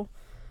 Well,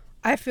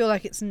 I feel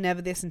like it's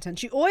never this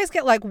intense. You always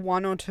get like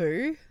one or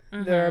two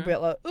that are a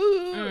bit like,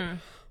 ooh.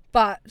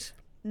 But...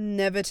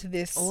 never to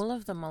this. All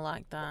of them are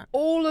like that.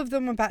 All of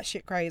them are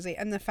batshit crazy.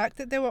 And the fact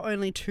that there were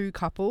only 2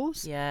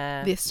 couples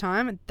this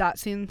time,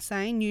 that's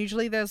insane.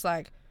 Usually there's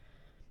like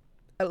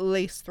at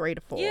least 3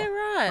 to 4. Yeah,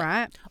 right.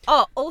 Right?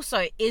 Oh,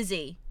 also,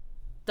 Izzy.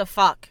 The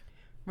fuck.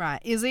 Right.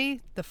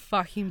 Izzy, the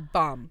fucking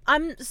bum.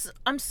 I'm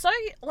so,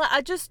 like,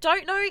 I just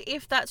don't know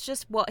if that's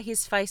just what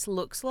his face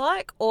looks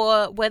like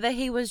or whether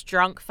he was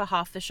drunk for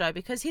half the show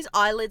because his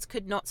eyelids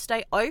could not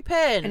stay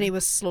open. And he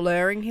was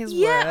slurring his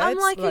words. Yeah, I'm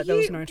like there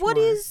was no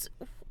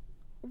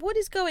what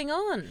is going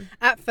on?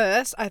 At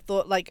first, I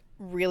thought, like,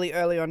 really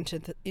early on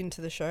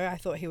into the show, I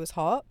thought he was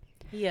hot.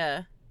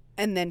 Yeah.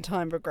 And then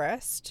time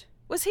progressed.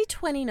 Was he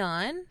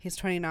 29? He's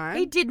 29.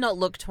 He did not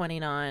look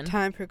 29.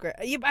 Time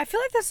progressed. Yeah, I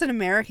feel like that's an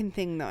American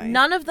thing, though.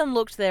 None of them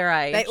looked their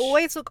age. They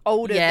always look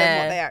older than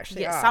what they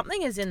actually are.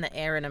 Something is in the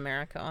air in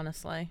America,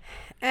 honestly.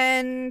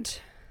 And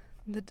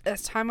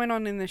as time went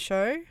on in the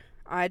show,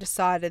 I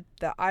decided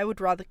that I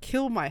would rather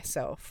kill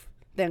myself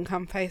than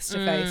come face to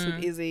face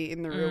with Izzy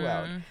in the real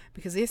world.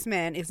 Because this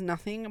man is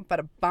nothing but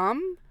a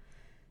bum.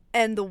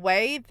 And the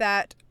way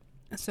that...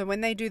 So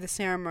when they do the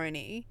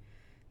ceremony...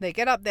 They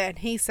get up there and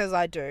he says,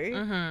 I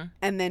do.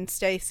 And then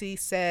Stacey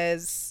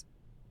says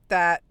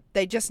that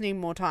they just need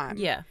more time.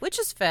 Yeah, which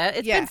is fair.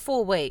 It's been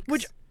 4 weeks.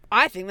 Which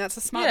I think that's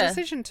a smart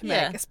decision to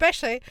make,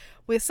 especially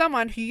with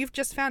someone who you've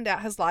just found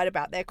out has lied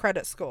about their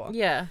credit score.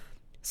 Yeah.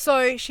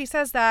 So she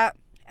says that,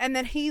 and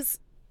then he's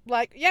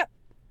like, yep,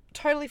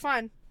 totally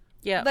fine.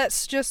 Yeah.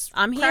 Let's just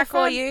I'm here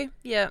for you.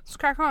 Yeah. Let's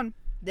crack on.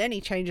 Then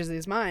he changes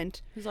his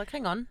mind. He's like,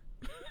 hang on.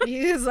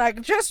 He's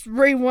like, just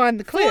rewind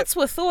the clip. Thoughts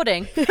were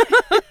thoughting.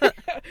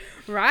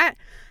 Right?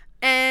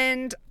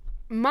 And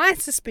my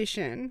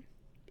suspicion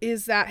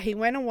is that he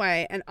went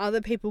away and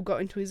other people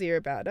got into his ear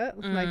about it,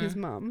 like his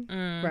mum,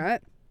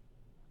 right?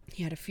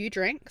 He had a few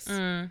drinks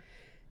and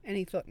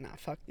he thought, nah,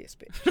 fuck this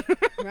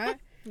bitch, right?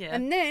 Yeah.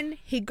 And then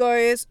he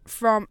goes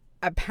from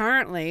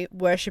apparently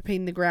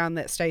worshipping the ground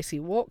that Stacey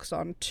walks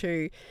on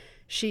to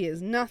she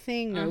is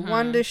nothing. No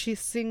wonder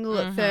she's single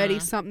at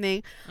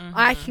 30-something.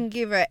 I can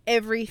give her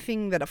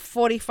everything that a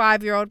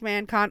 45-year-old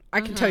man can't. I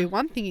can tell you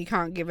one thing you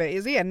can't give her,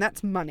 Izzy, and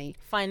that's money.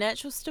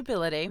 Financial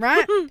stability.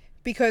 Right?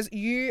 Because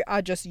you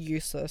are just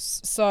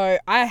useless. So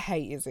I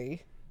hate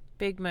Izzy.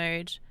 Big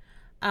mood.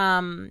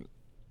 I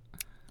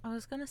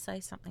was going to say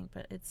something,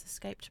 but it's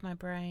escaped my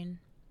brain.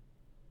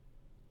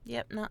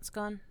 Yep, no, it's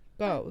gone.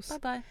 Goes.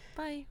 Bye-bye.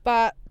 Bye.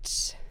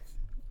 But...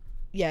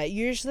 yeah,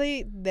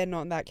 usually they're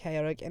not that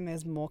chaotic and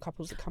there's more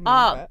couples that come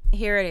out of it. Oh,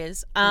 here it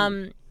is.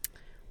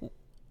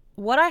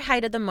 What I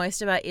hated the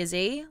most about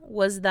Izzy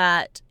was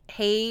that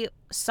he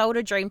sold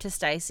a dream to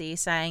Stacey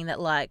saying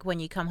that, like, when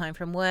you come home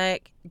from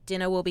work,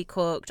 dinner will be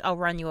cooked, I'll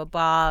run you a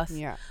bath,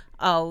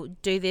 I'll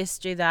do this,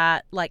 do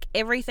that. Like,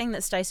 everything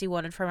that Stacey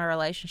wanted from a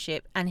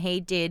relationship, and he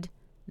did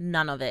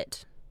none of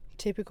it.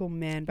 Typical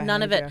man behavior.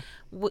 None of it.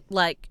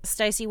 Like,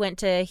 Stacey went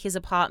to his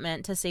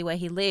apartment to see where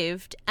he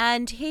lived,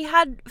 and he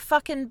had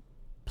fucking...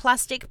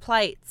 plastic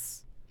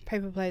plates.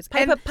 Paper plates.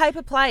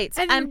 Paper plates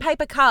and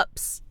paper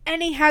cups.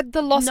 And he had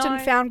the lost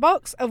and found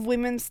box of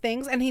women's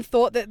things and he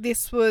thought that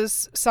this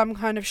was some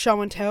kind of show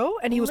and tell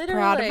and he was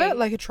proud of it,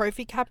 like a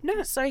trophy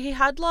cabinet. So he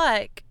had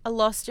like a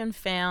lost and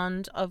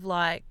found of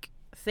like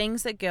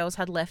things that girls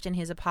had left in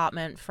his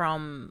apartment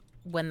from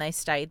when they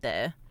stayed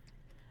there.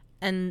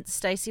 And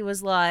Stacey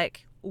was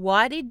like,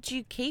 why did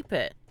you keep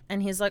it?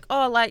 And he's like,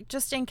 oh, like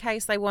just in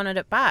case they wanted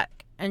it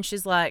back. And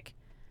she's like,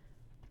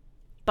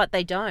 but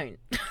they don't.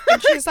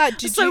 And she's like,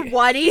 so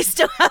why do you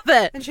still have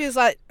it? And she's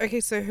like,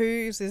 okay, so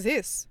whose is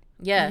this?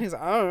 Yeah. And he's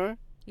like, I don't know.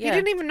 Yeah. He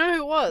didn't even know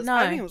who it was. No.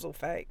 I think it was all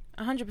fake.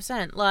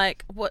 100%.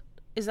 Like, what,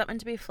 is that meant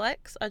to be a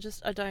flex? I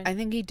don't. I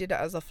think he did it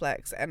as a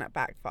flex and it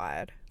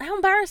backfired. How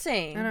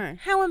embarrassing. I know.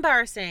 How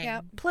embarrassing.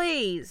 Yep.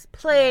 Please.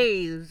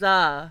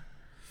 Yeah.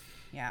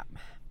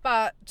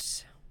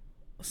 But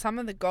some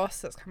of the goss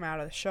that's come out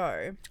of the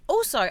show.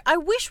 Also, I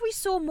wish we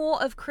saw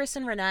more of Chris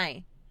and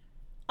Renee.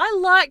 I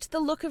liked the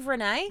look of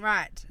Renee.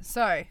 Right.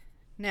 So,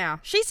 now.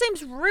 She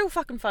seems real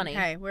fucking funny.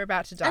 Okay, we're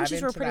about to dive into that. And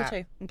she's real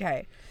pretty too.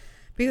 Okay.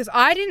 Because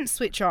I didn't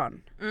switch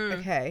on.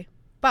 Okay.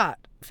 But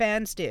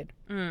fans did.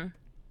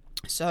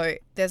 So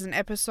there's an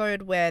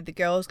episode where the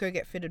girls go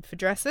get fitted for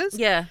dresses.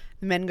 Yeah.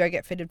 The men go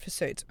get fitted for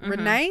suits.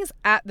 Renee's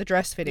at the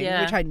dress fitting,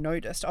 Yeah. which I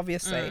noticed,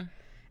 obviously.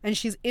 And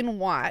she's in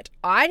white.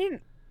 I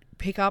didn't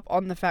pick up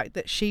on the fact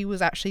that she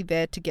was actually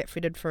there to get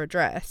fitted for a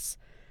dress.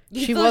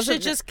 She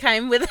just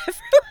came with everyone.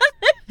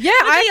 Yeah,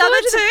 I thought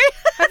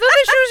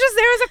that she was just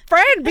there as a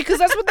friend because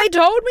that's what they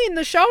told me in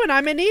the show and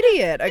I'm an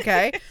idiot,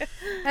 okay?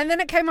 And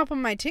then it came up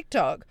on my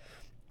TikTok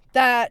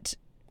that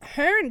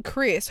her and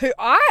Chris, who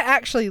I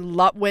actually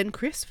love when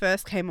Chris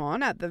first came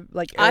on at the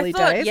early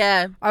days.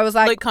 Yeah. I was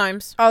like, Luke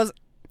Combs. I was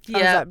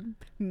like,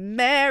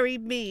 marry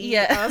me.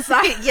 Yeah. I was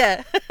like,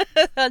 yeah.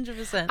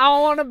 100%. I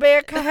want to be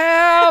a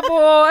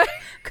cowboy.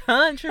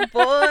 Country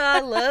boy,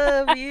 I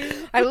love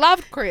you. I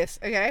loved Chris,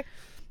 okay?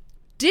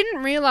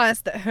 Didn't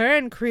realise that her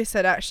and Chris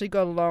had actually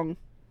got along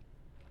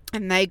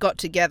and they got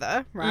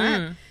together,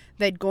 right?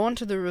 They'd gone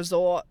to the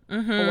resort or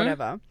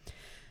whatever.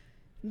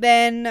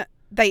 Then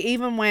they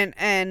even went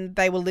and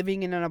they were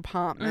living in an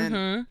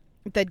apartment.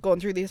 They'd gone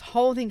through this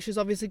whole thing. She's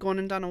obviously gone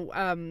and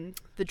done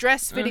the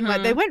dress fitting.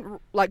 Like they went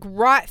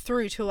right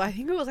through till I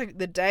think it was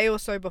the day or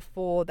so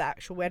before the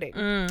actual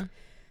wedding.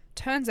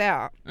 Turns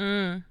out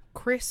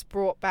Chris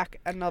brought back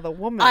another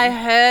woman. I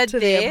heard to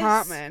this. the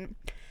apartment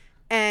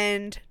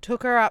and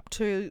took her up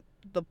to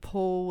the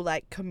pool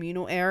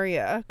communal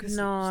area because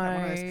it was one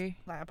of those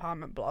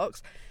apartment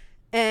blocks.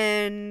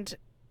 And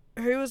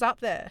who was up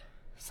there?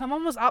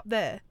 Someone was up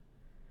there.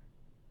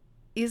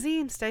 Izzy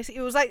and Stacey.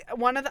 It was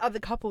one of the other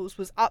couples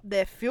was up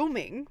there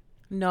filming.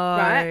 No.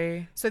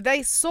 Right? So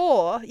they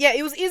saw,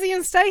 it was Izzy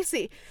and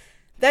Stacey.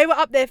 They were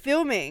up there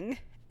filming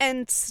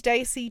and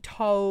Stacey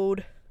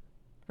told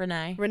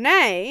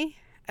Renee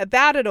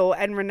about it all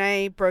and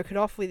Renee broke it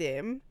off with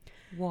him.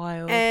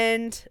 Wild.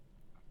 And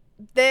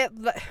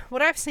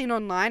what I've seen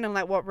online and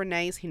what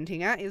Renee's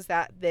hinting at is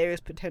that there is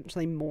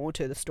potentially more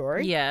to the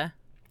story. Yeah.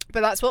 But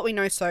that's what we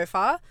know so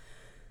far.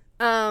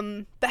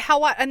 And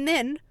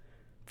then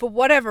for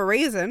whatever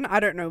reason, I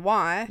don't know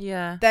why.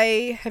 Yeah.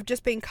 They have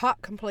just been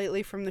cut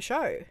completely from the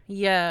show.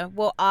 Yeah.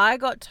 Well, I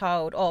got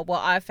told, or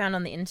what I found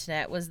on the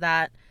internet was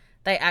that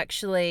they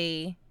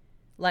actually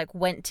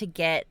went to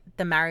get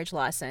the marriage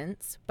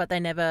license, but they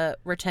never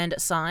returned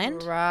it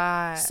signed.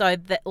 Right. So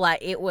that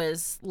it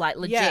was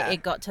legit.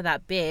 It got to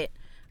that bit,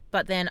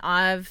 but then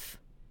I've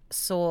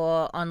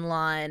saw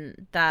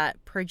online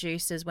that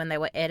producers, when they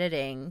were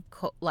editing,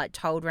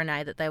 told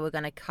Renee that they were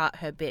going to cut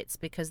her bits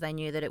because they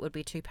knew that it would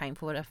be too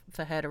painful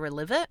for her to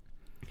relive it.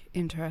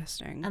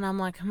 Interesting. And I'm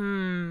like,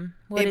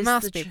 it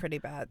must be pretty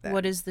bad then.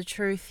 What is the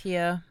truth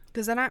here?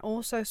 Because then I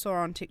also saw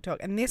on TikTok,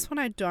 and this one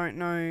I don't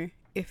know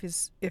if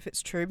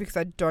it's true because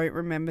I don't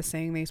remember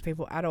seeing these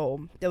people at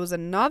all. There was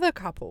another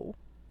couple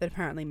that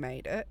apparently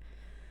made it,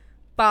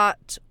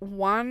 but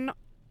one,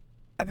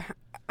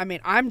 I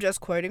mean, I'm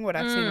just quoting what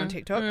I've seen on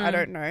TikTok. I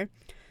don't know.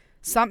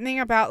 Something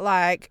about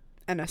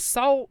an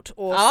assault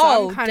or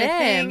some kind of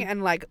thing,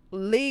 and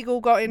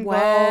legal got involved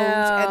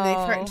and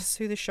they threatened to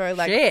sue the show.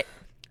 Shit.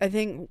 I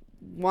think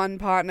one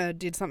partner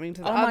did something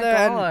to the Oh other.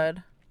 my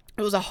God.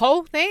 It was a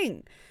whole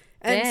thing.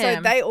 And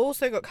so they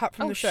also got cut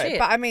from the show. Shit.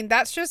 But I mean,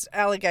 that's just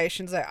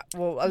allegations that,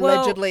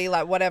 allegedly,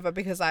 whatever,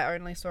 because I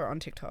only saw it on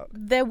TikTok.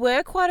 There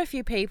were quite a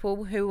few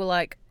people who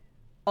were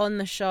on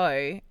the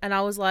show, and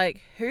I was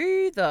like,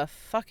 who the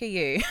fuck are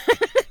you?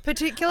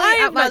 Particularly I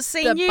have at not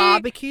seen the you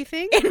barbecue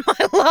thing. in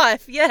my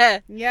life. Yeah.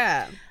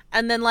 Yeah.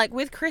 And then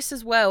with Chris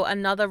as well,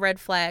 another red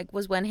flag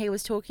was when he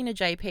was talking to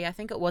JP, I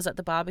think it was at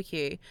the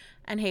barbecue,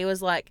 and he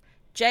was like,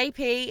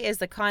 JP is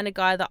the kind of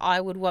guy that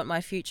I would want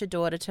my future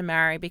daughter to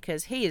marry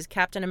because he is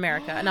Captain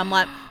America. And I'm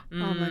like, oh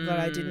my God,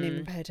 I didn't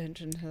even pay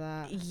attention to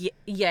that.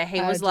 Yeah, he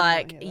was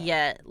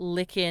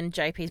licking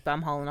JP's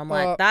bumhole. And I'm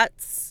like,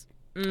 that's...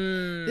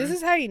 This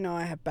is how you know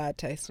I have bad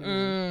taste in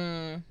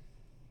men.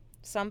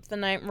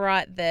 Something ain't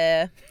right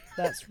there.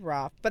 That's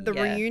rough. But the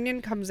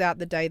reunion comes out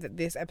the day that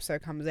this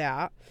episode comes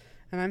out.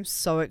 And I'm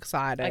so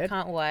excited. I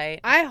can't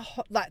wait.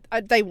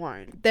 They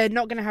won't. They're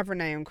not going to have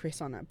Renee and Chris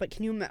on it. But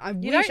can you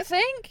imagine? You don't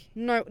think?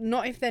 No,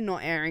 not if they're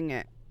not airing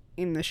it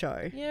in the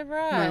show. Yeah,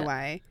 right. No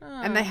way.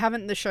 And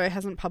the show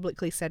hasn't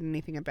publicly said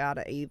anything about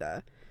it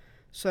either.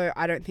 So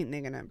I don't think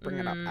they're going to bring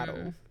it up at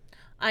all.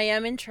 I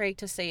am intrigued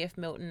to see if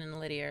Milton and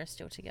Lydia are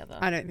still together.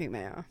 I don't think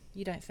they are.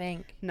 You don't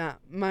think? Nah,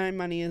 my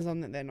money is on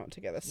that they're not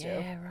together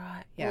still. Yeah,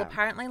 right. Yeah. Well,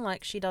 apparently,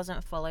 she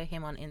doesn't follow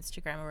him on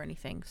Instagram or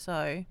anything,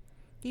 so...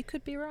 You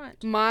could be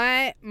right.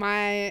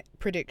 My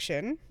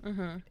prediction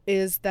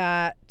is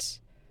that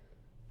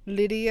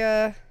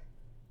Lydia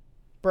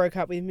broke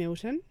up with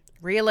Milton.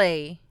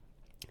 Really?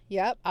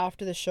 Yep,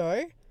 after the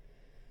show.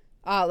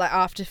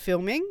 After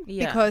filming.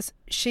 Yeah. Because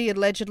she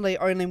allegedly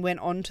only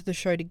went on to the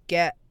show to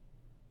get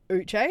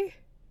Uche.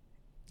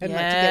 And to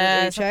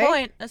get with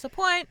Uche. That's a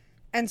point.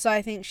 And so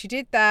I think she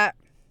did that.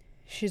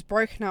 She's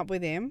broken up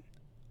with him.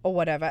 Or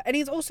whatever. And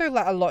he's also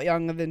a lot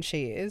younger than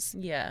she is.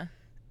 Yeah.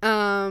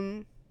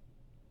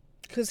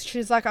 Because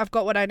she's like, I've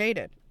got what I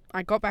needed.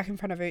 I got back in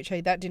front of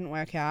Uche. That didn't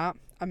work out.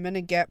 I'm going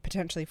to get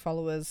potentially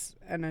followers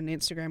and an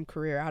Instagram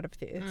career out of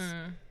this.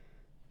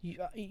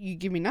 You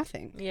give me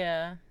nothing.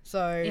 Yeah.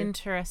 So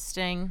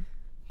interesting.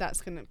 That's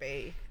going to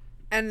be...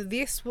 And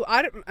this...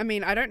 I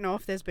mean, I don't know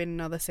if there's been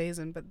another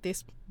season, but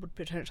this would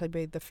potentially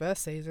be the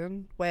first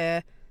season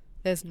where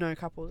there's no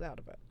couples out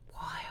of it.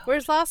 Wild.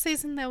 Whereas last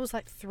season there was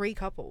like 3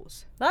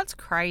 couples. That's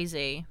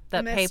crazy that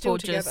And they're people still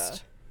together.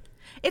 just...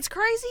 It's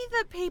crazy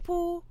that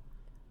people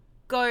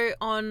go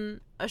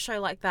on a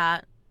show like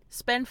that,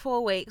 spend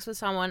 4 weeks with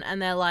someone,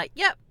 and they're like,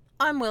 yep,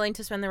 I'm willing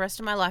to spend the rest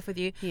of my life with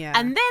you. Yeah.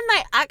 And then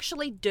they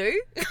actually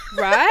do.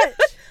 Right?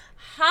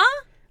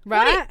 Huh?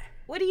 Right?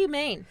 What do you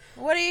mean?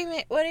 What do you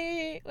mean? What do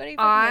you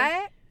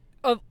mean?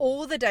 Of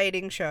all the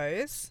dating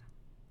shows,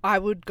 I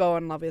would go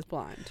on Love is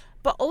Blind.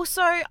 But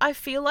also, I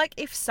feel like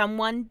if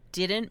someone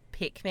didn't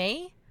pick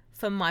me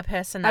for my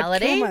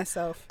personality, I'd kill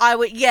myself. I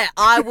would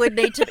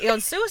need to be on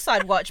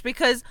suicide watch,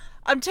 because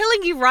I'm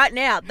telling you right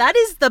now, that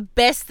is the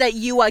best that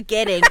you are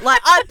getting.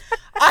 Like,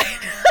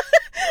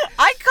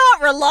 I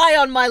can't rely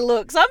on my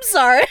looks. I'm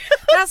sorry.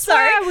 That's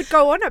why I would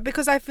go on it,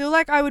 because I feel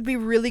like I would be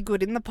really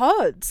good in the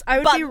pods. I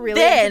would be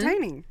really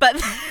entertaining.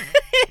 But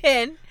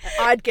then...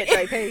 I'd get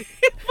JP.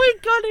 If we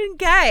got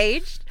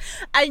engaged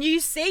and you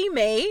see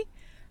me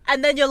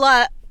and then you're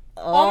like...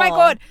 Oh my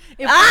God.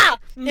 No.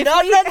 If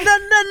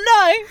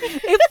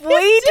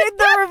we did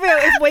the reveal,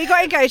 if we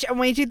got engaged and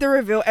we did the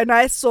reveal and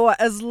I saw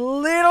as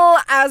little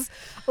as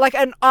like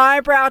an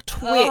eyebrow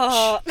twitch,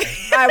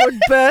 I would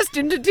burst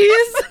into tears.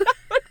 I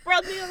would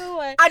run the other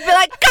way. I'd be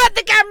like, cut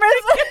the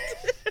cameras.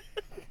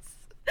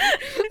 I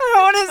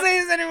don't want to see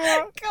this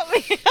anymore.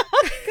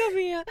 Come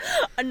here.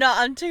 No,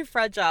 I'm too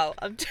fragile.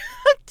 I'm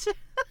too...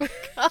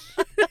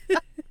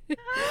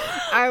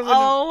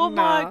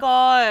 my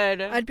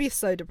God. I'd be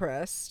so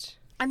depressed.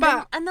 And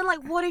then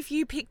like, what if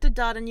you picked a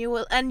dud and you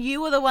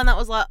were the one that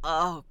was like,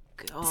 oh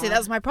God. See,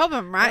 that's my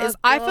problem, right? Oh, is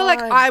I feel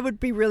like I would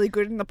be really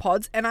good in the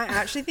pods, and I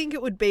actually think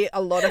it would be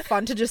a lot of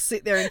fun to just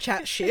sit there and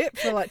chat shit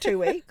for like 2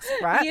 weeks,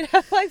 right? You'd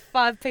have like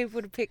 5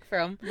 people to pick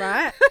from.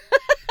 Right?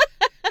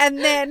 And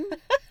then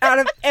out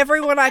of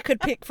everyone I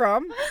could pick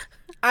from,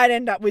 I'd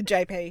end up with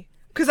JP.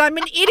 Because I'm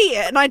an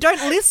idiot and I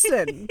don't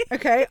listen,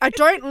 okay? I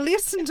don't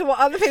listen to what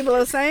other people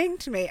are saying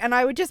to me, and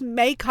I would just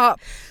make up,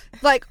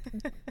 like,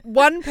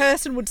 one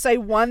person would say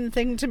one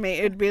thing to me.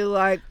 It'd be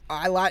like,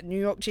 I like New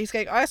York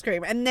cheesecake ice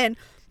cream. And then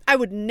I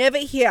would never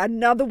hear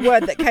another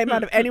word that came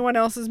out of anyone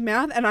else's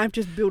mouth, and I've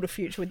just built a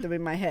future with them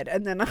in my head.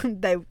 And then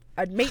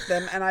I'd meet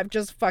them and I've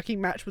just fucking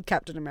matched with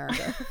Captain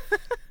America.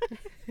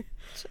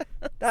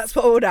 That's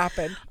what would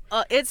happen.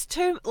 It's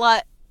too,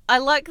 like, I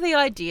like the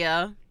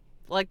idea,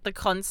 like the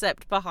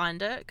concept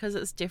behind it, because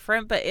it's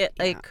different, but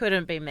it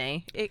couldn't be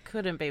me. It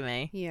couldn't be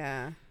me.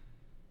 Yeah.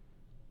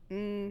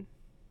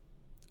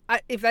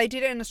 If they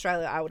did it in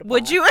Australia, I would apply.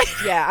 Would you?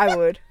 Yeah, I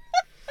would.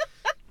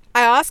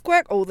 I ask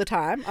work all the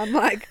time. I'm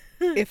like,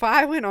 if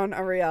I went on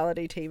a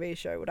reality TV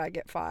show, would I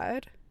get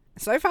fired?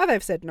 So far,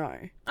 they've said no.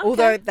 Okay.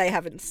 Although they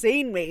haven't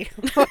seen me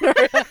on a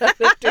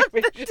reality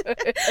TV show.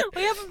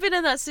 We haven't been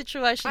in that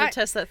situation to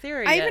test that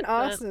theory I yet. even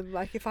asked them,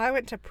 like, if I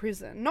went to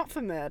prison, not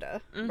for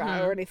murder,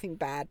 right, or anything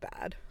bad,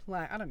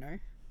 like, I don't know,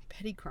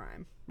 petty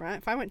crime, right?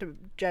 If I went to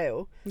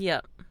jail,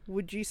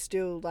 would you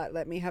still, like,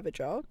 let me have a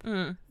job?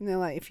 And they're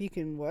like, if you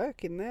can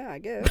work in there, I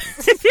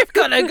guess. If you've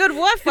got a good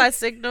Wi-Fi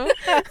signal.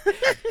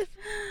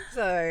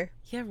 So.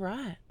 Yeah,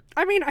 right.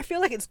 I mean, I feel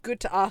like it's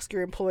good to ask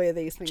your employer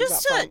these things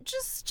just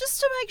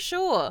to make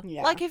sure.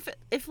 Yeah. Like,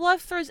 if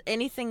life throws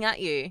anything at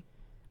you.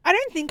 I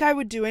don't think I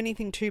would do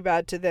anything too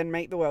bad to then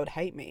make the world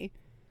hate me.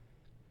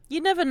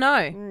 You never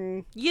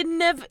know.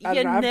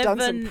 I've done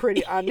some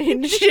pretty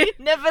unhinged You shit.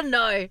 never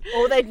know.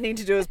 All they'd need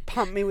to do is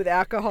pump me with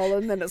alcohol,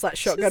 and then it's like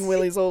Shotgun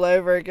Willies all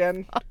over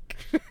again.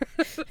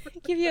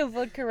 Give you a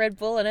vodka Red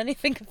Bull and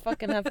anything can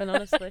fucking happen,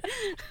 honestly.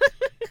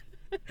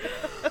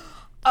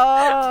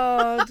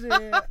 Oh,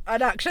 dear.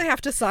 I'd actually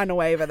have to sign a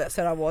waiver that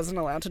said I wasn't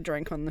allowed to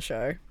drink on the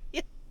show.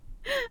 Yeah.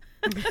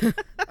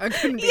 I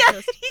couldn't be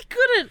you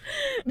couldn't.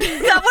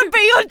 That would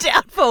be your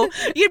downfall.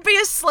 You'd be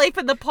asleep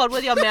in the pod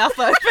with your mouth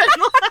open.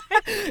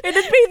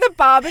 It'd be the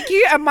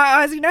barbecue and my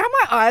eyes. You know how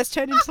my eyes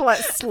turn into like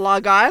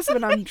slug eyes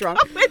when I'm drunk?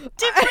 I'd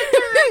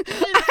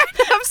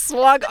have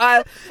slug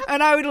eyes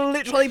and I would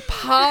literally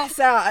pass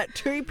out at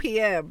 2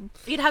 p.m.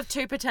 You'd have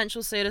 2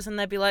 potential suitors and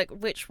they'd be like,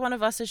 which one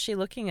of us is she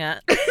looking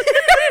at?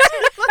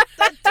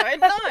 I don't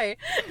know.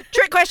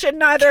 Trick question,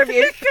 neither of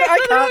you.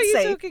 I can't see. Who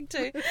are you talking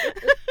to?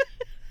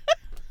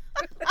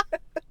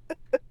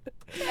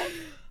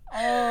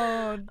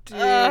 Oh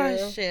dear.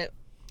 Oh shit.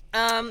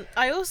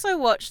 I also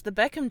watched the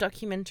Beckham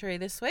documentary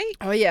this week.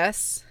 Oh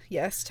yes.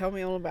 Tell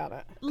me all about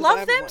it.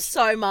 Love them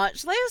so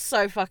much. They are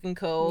so fucking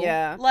cool.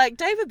 Yeah. Like,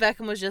 David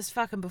Beckham was just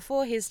fucking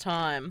before his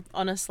time,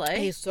 honestly.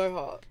 He's so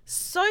hot.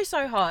 So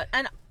hot.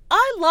 And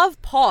I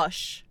love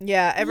Posh.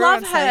 Yeah,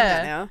 everyone's love saying her.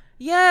 that now.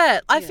 Yeah,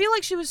 I feel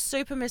like she was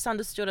super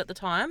misunderstood at the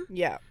time.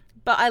 Yeah.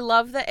 But I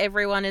love that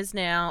everyone is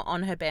now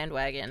on her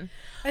bandwagon.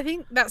 I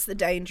think that's the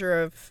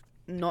danger of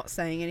not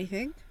saying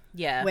anything.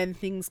 Yeah. When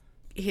things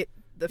hit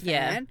the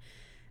fan.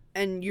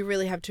 And you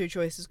really have 2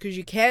 choices, because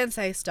you can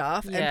say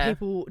stuff and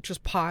people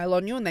just pile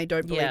on you and they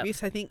don't believe you.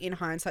 So I think in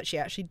hindsight, she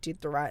actually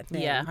did the right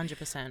thing. Yeah,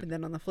 100%. But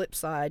then on the flip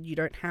side, you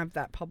don't have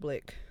that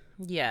public,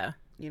 you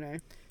know,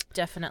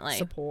 Definitely.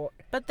 support.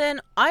 But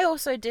then I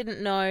also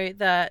didn't know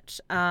that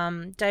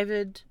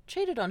David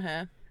cheated on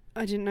her.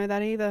 I didn't know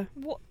that either.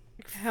 What?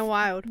 How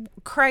wild.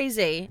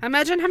 Crazy.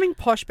 Imagine having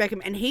Posh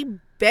Beckham, and he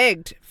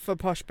begged for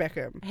Posh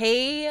Beckham.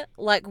 He,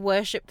 like,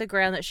 worshipped the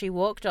ground that she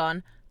walked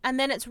on. And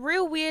then it's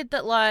real weird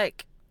that,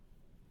 like,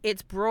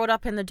 it's brought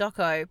up in the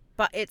doco,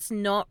 but it's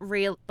not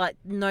real, like,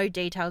 no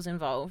details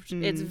involved.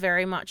 It's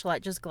very much,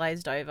 like, just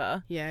glazed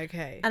over. Yeah,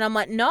 okay. And I'm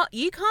like, no,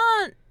 you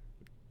can't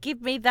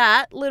give me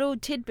that little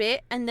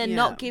tidbit and then Yeah.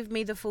 not give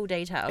me the full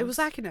details. It was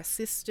like an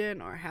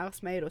assistant or a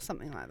housemaid or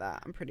something like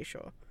that, I'm pretty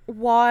sure.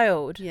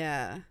 wild.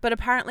 Yeah. But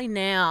apparently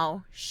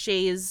now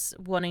she's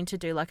wanting to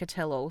do, like, a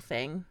tell-all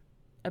thing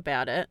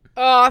about it.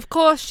 Oh, of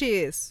course she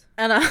is.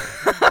 And I'm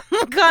kind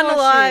Of of course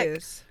like, she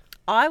is.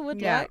 I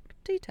would Yeah. like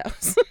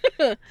details.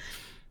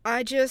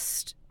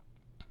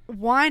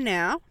 Why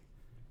now?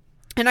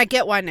 And I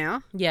get why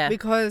now. Yeah.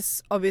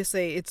 Because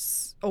obviously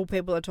it's all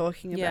people are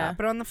talking about. Yeah.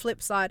 But on the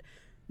flip side,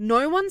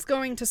 no one's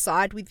going to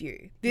side with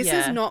you. This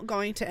is Yeah. not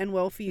going to end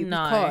well for you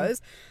No.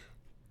 because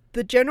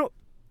the general...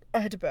 I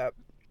had to burp.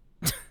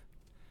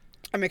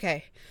 I'm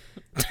okay.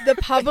 The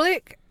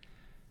public...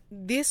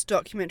 This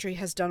documentary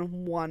has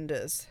done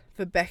wonders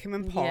for Beckham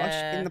and Posh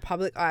Yeah. in the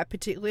public eye,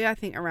 particularly I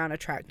think around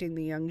attracting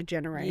the younger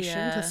generation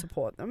Yeah. to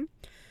support them.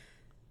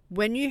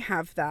 When you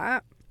have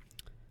that,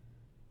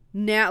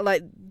 now,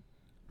 like,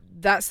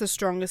 that's the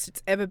strongest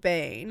it's ever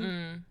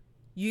been.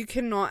 You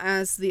cannot,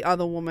 as the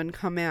other woman,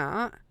 come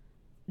out,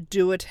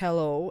 do a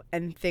tell-all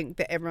and think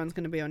that everyone's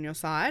going to be on your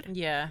side.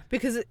 Yeah.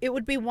 Because it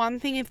would be one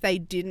thing if they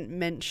didn't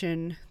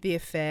mention the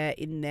affair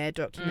in their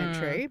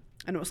documentary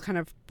and it was kind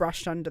of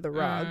brushed under the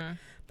rug.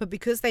 But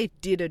because they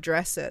did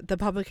address it, the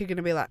public are going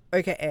to be like,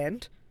 okay,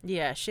 and?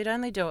 Yeah, she'd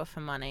only do it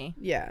for money.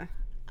 Yeah.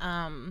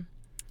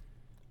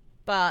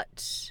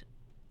 But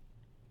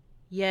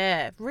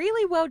yeah,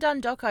 really well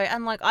done doco.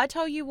 And like, I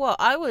tell you what,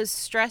 I was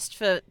stressed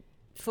for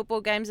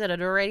football games that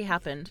had already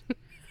happened.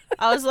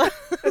 I was like,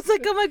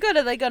 oh my God,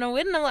 are they going to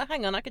win? And I'm like,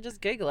 hang on, I could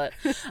just Google it.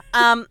 It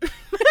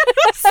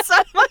was so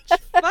much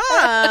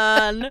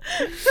fun.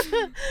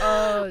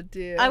 Oh,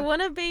 dear. I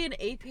want to be an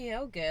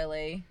EPL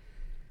girly.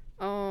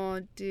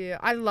 Oh, dear.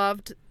 I've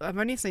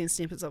only seen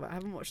snippets of it. I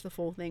haven't watched the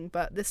full thing.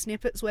 But the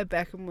snippets where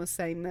Beckham was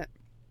saying that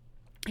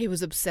he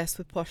was obsessed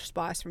with Posh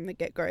Spice from the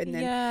get-go. And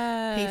then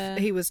Yeah.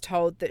 he was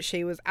told that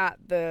she was at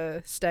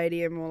the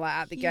stadium or like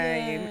at the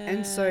game.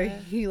 And so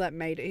he like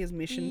made it his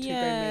mission to go meet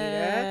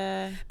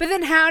her. But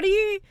then how do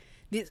you...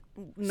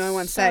 no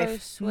one's So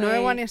safe. No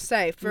sweet. one is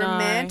safe. For a No.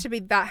 man to be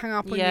that hung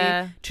up on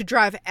Yeah. you, to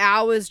drive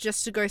hours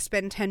just to go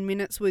spend 10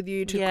 minutes with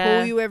you, to Yeah.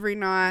 call you every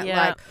night,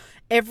 Yeah. like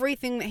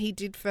everything that he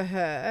did for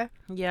her,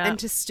 Yeah. and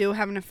to still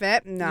have an affair,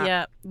 nah,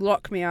 Yeah.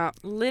 lock me up.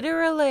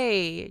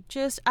 Literally.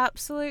 Just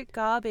absolute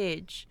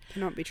garbage.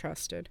 Cannot be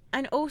trusted.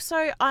 And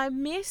also, I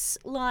miss,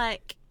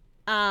 like,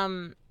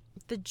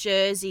 the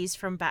jerseys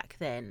from back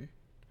then.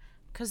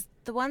 Because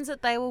the ones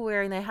that they were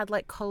wearing, they had,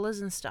 like,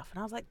 collars and stuff. And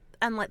I was like,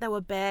 and, like, they were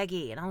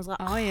baggy. And I was like,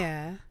 Oh,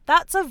 yeah.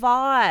 that's a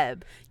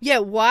vibe. Yeah,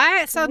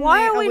 why suddenly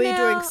Why are are we we now-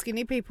 doing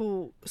skinny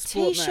people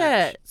sport merch?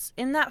 T-shirts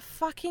in that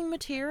fucking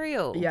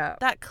material. Yeah.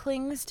 That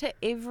clings to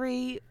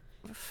every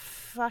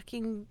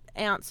fucking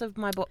ounce of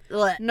my body.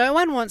 No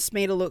one wants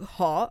me to look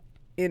hot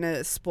in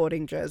a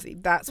sporting jersey.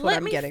 That's what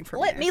I'm getting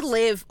from Let me this.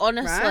 live,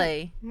 honestly.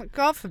 Right? Like,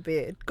 God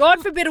forbid.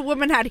 God forbid a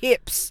woman had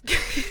hips.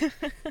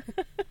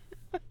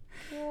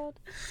 God.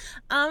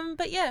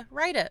 But yeah,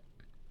 rate it.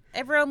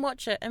 Everyone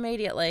watch it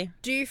immediately.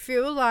 Do you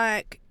feel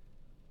like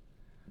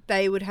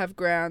they would have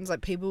grounds,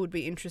 like people would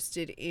be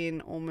interested in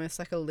almost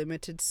like a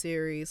limited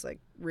series, like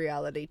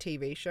reality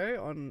TV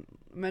show on,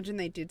 imagine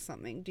they did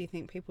something. Do you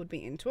think people would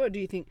be into it? Or do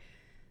you think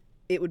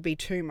it would be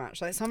too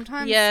much? Like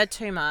sometimes. Yeah,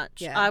 too much.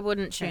 Yeah. I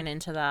wouldn't tune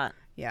into that.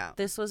 Yeah.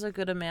 This was a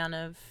good amount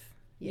of...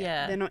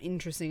 Yeah. They're not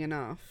interesting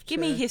enough. Give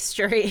me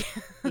history.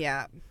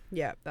 Yeah.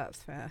 Yeah,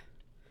 that's fair.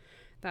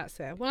 That's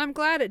fair. Well, I'm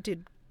glad it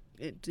did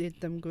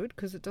them good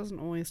because it doesn't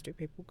always do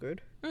people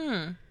good.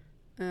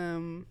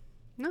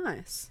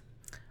 Nice.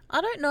 I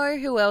don't know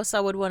who else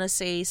I would want to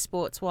see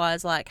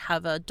sports-wise, like,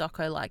 have a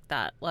doco like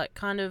that. Like,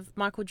 kind of,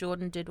 Michael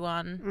Jordan did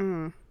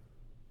one.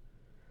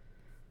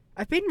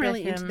 I've been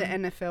really into the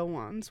Beckham. NFL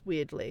ones,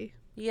 weirdly.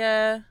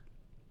 Yeah.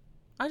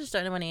 I just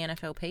don't know any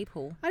NFL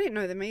people. I didn't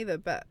know them either,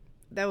 but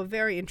they were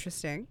very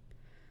interesting.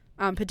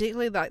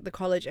 Particularly like the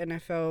college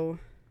NFL.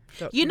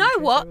 You know documentaries,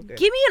 they what? were good.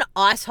 Give me an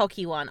ice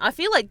hockey one. I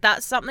feel like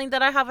that's something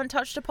that I haven't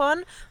touched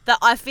upon that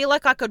I feel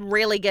like I could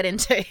really get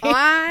into.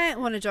 I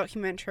want a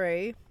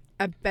documentary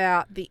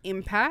about the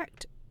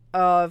impact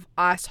of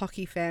ice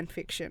hockey fan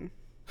fiction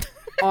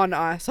on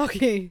ice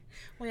hockey.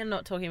 We are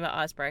not talking about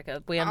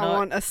Icebreaker. We are I not.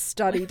 want a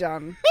study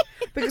done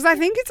because I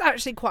think it's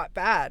actually quite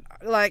bad.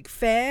 Like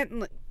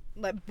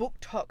book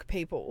talk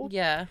people,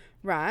 Yeah.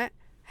 right,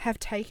 have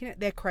taken it.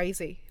 They're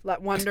crazy,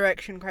 like One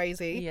Direction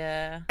crazy.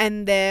 Yeah.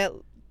 And they're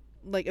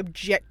like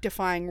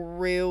objectifying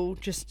real,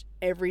 just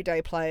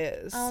everyday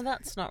players. Oh,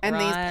 that's not and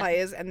right. these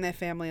players and their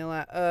family are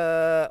like,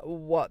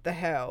 what the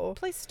hell?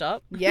 Please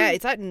stop. Yeah,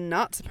 it's like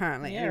nuts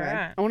apparently. Yeah, Anyway,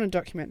 right. I want a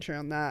documentary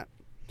on that.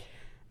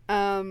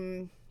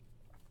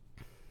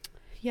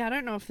 Yeah, I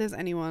don't know if there's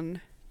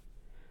anyone.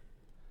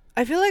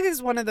 I feel like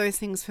it's one of those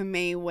things for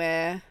me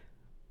where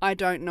I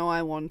don't know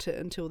I want it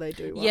until they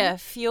do one. Yeah,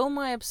 fuel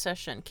my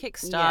obsession.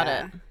 Kickstart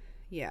it.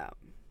 Yeah.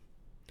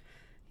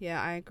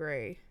 Yeah, I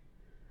agree.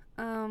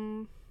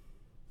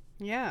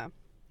 Yeah.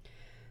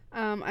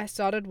 I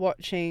started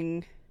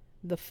watching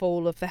The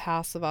Fall of the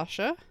House of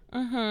Usher.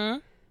 Mm-hmm.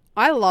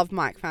 I love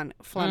Mike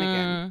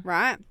Flanagan,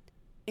 right?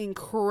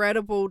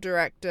 Incredible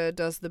director,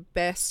 does the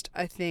best,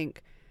 I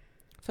think.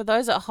 For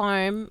those at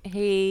home,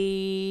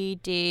 he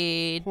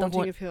did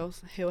Haunting of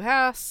Hill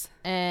House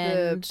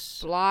and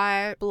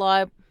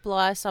the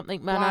Bly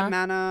something Manor. Bly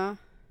Manor.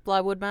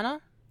 Blywood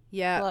Manor?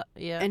 Yeah.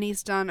 Yeah. And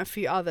he's done a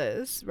few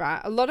others,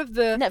 right? A lot of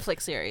the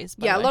Netflix series.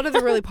 a lot of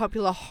the really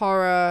popular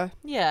horror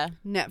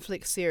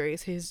Netflix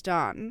series he's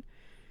done.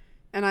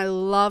 And I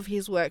love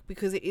his work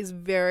because it is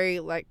very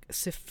like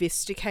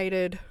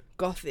sophisticated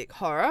gothic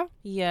horror.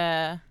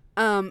 Yeah.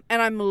 And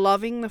I'm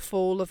loving The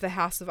Fall of the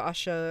House of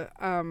Usher.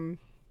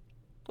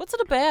 What's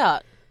it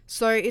about?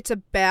 So it's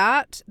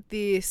about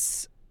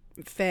this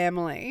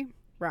family,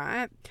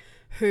 right?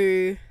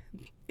 Who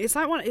it's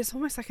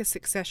almost like a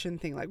Succession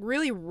thing, like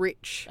really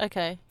rich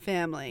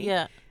family.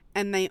 Yeah.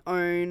 And they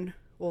own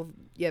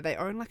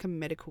like a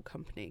medical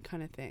company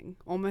kind of thing.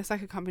 Almost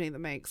like a company that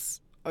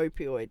makes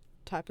opioid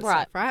type of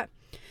stuff, right?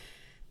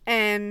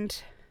 And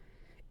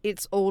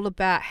it's all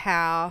about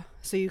how,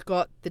 so you've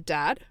got the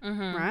dad,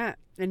 right?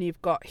 And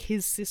you've got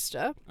his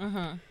sister.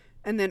 Mm-hmm.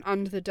 And then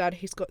under the dad,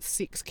 he's got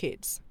 6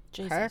 kids.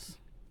 Jesus. Okay?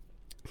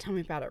 Tell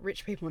me about it.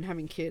 Rich people and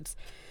having kids.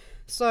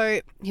 So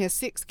he has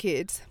 6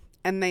 kids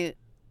and they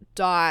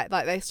die,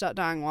 like they start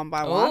dying one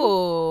by one.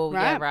 Oh,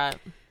 right? Yeah, right.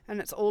 And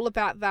it's all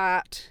about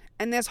that.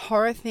 And there's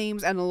horror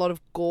themes and a lot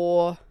of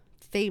gore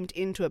themed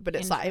into it, but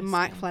it's like in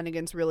Mike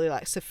Flanagan's really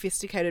like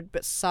sophisticated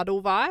but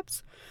subtle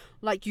vibes.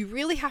 Like you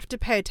really have to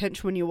pay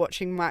attention when you're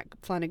watching Mike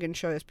Flanagan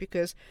shows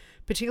because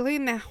particularly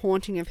in The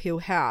Haunting of Hill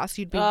House,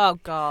 oh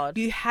God.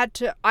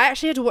 I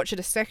actually had to watch it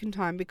a second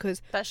time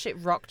because that shit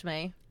rocked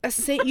me.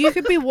 You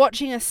could be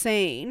watching a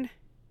scene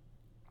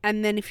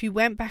and then if you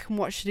went back and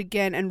watched it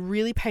again and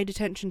really paid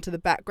attention to the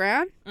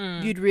background,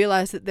 you'd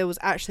realise that there was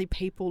actually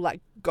people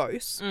like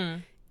ghosts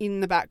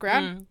in the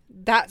background.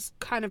 That's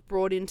kind of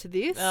brought into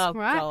this, right?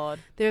 God.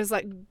 There's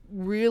like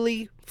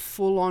really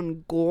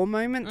full-on gore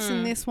moments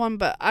in this one,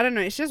 but I don't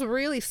know, it's just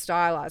really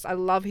stylized. I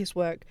love his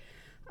work.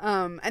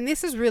 And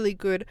this is really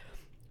good.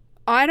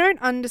 I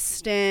don't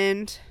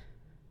understand,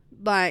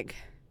 like,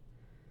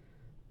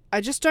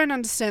 I just don't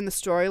understand the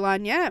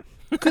storyline yet.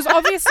 Because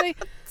obviously,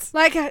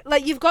 like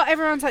you've got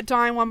everyone's like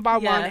dying one by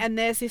one, and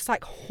there's this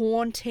like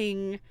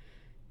haunting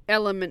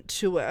element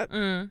to it.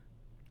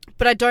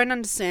 But I don't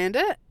understand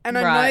it, and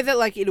I know that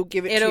like it'll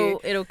give it to you.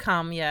 It'll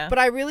come, yeah. But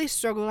I really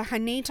struggle. Like I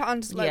need to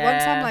understand. Like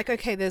once I'm like,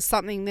 okay, there's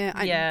something there.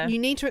 You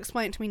need to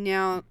explain it to me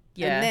now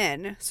and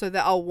then, so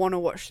that I'll want to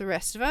watch the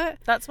rest of it.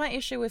 That's my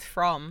issue with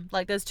From.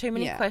 Like, there's too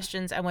many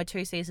questions, and we're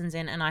 2 seasons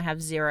in, and I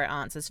have 0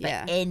 answers for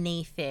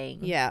anything.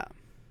 Yeah.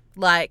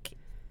 Like,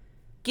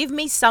 give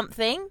me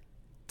something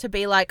to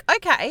be like,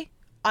 okay,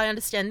 I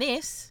understand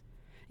this.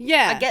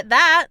 Yeah. I get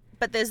that,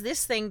 but there's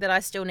this thing that I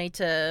still need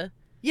to.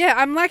 Yeah,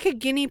 I'm like a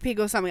guinea pig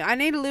or something. I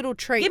need a little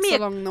treats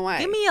along the way.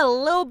 Give me a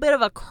little bit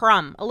of a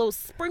crumb. A little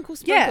sprinkle.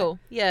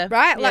 Yeah.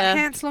 Right? Like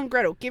Hansel and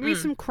Gretel. Give me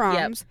some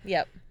crumbs.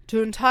 Yep.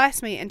 To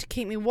entice me and to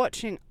keep me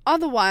watching.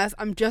 Otherwise,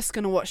 I'm just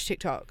going to watch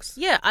TikToks.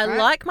 Yeah, I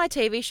like my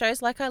TV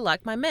shows like I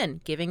like my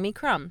men, giving me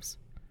crumbs.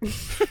 Okay?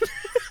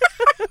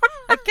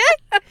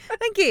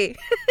 Thank you.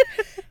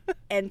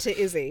 Enter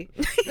Izzy.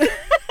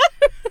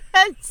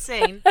 And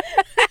scene.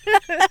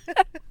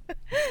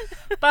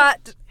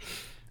 But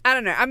I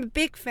don't know. I'm a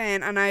big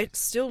fan and I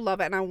still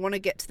love it and I want to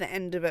get to the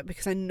end of it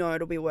because I know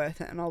it'll be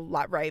worth it and I'll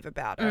like rave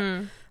about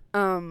it.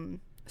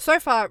 So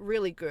far,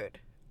 really good.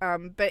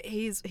 But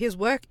his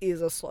work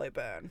is a slow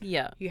burn.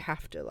 Yeah. You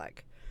have to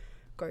like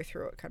go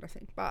through it kind of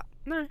thing. But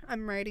no,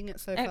 I'm rating it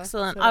so far.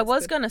 Excellent. So I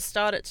was going to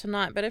start it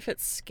tonight, but if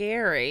it's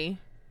scary.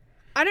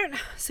 I don't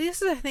see.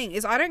 This is the thing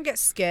is I don't get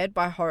scared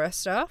by horror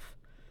stuff.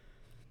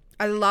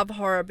 I love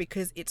horror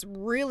because it's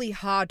really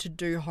hard to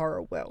do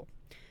horror well.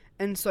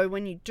 And so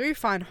when you do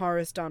find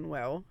horrors done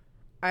well,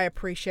 I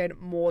appreciate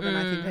it more than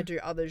I think I do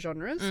other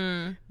genres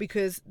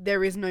because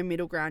there is no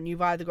middle ground.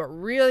 You've either got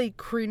really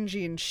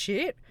cringy and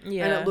shit and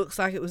it looks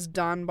like it was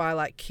done by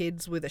like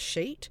kids with a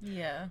sheet.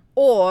 Yeah.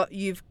 Or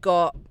you've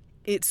got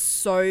it's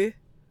so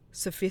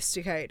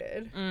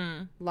sophisticated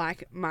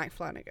like Mike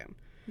Flanagan.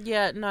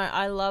 Yeah, no,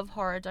 I love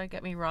horror, don't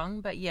get me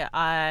wrong, but yeah,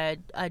 I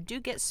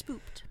do get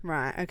spooked.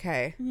 Right,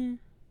 okay.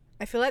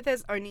 I feel like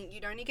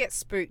you'd only get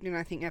spooked in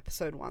I think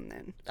episode 1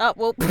 then. Oh,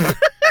 well,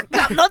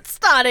 I'm not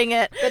starting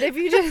it. But if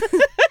you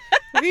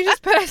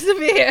just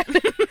persevere,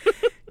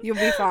 you'll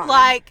be fine.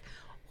 Like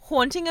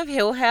Haunting of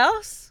Hill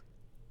House.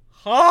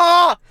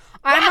 I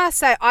must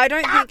say, I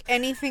don't think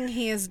anything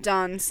he has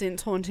done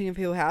since Haunting of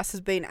Hill House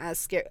has been as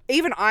scary.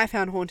 Even I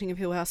found Haunting of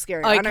Hill House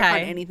scary. Okay. I don't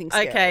find anything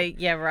scary. Okay,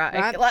 yeah, right.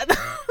 Right? Okay, like,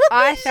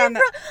 I found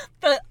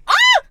that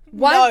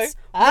once,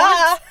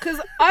 because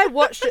I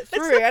watched it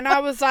through and I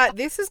was like,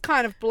 this is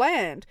kind of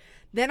bland.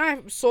 Then I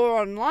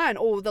saw online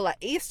all the like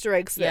Easter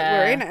eggs that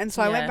were in it, and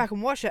so I went back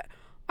and watched it.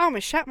 I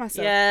almost shat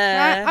myself.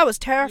 Yeah. Right? I was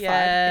terrified.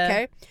 Yeah.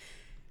 Okay,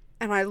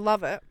 and I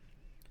love it,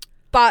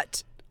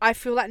 but I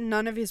feel like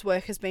none of his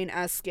work has been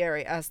as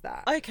scary as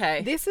that.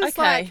 Okay. This is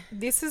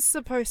this is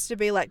supposed to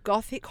be like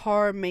gothic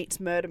horror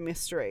meets murder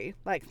mystery.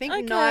 Like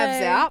think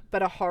Knives Out,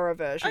 but a horror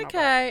version.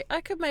 Okay,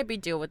 I could maybe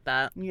deal with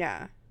that.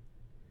 Yeah.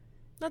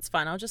 That's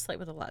fine. I'll just sleep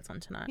with the lights on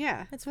tonight.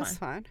 Yeah, that's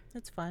fine.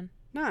 That's fine.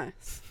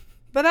 Nice.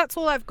 But that's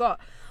all I've got.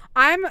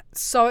 I'm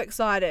so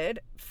excited.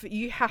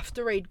 You have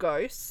to read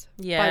Ghosts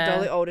by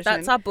Dolly Alderton.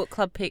 That's our book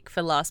club pick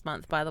for last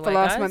month, by the way, for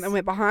last guys. month, and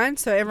we're behind,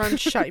 so everyone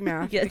shut your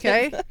mouth, Yeah.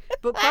 okay?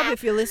 Book club,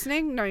 if you're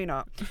listening, no, you're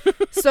not.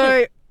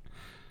 So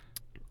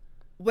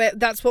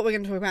that's what we're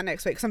going to talk about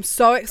next week. Because I'm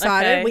so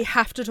excited. Okay. We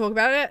have to talk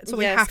about it, so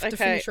we have to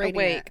finish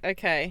reading it.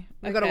 Okay.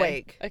 We've got a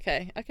week.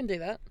 Okay, I can do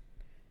that.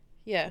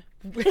 Yeah.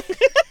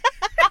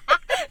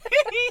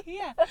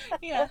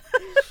 Yeah.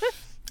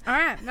 All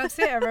right, that's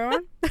it,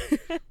 everyone.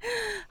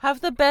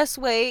 Have the best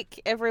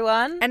week,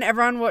 everyone. And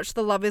everyone watch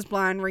the Love is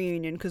Blind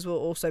reunion because we'll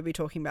also be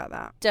talking about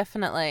that.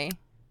 Definitely.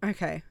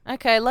 Okay.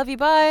 Okay, love you.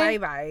 Bye.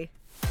 Bye-bye.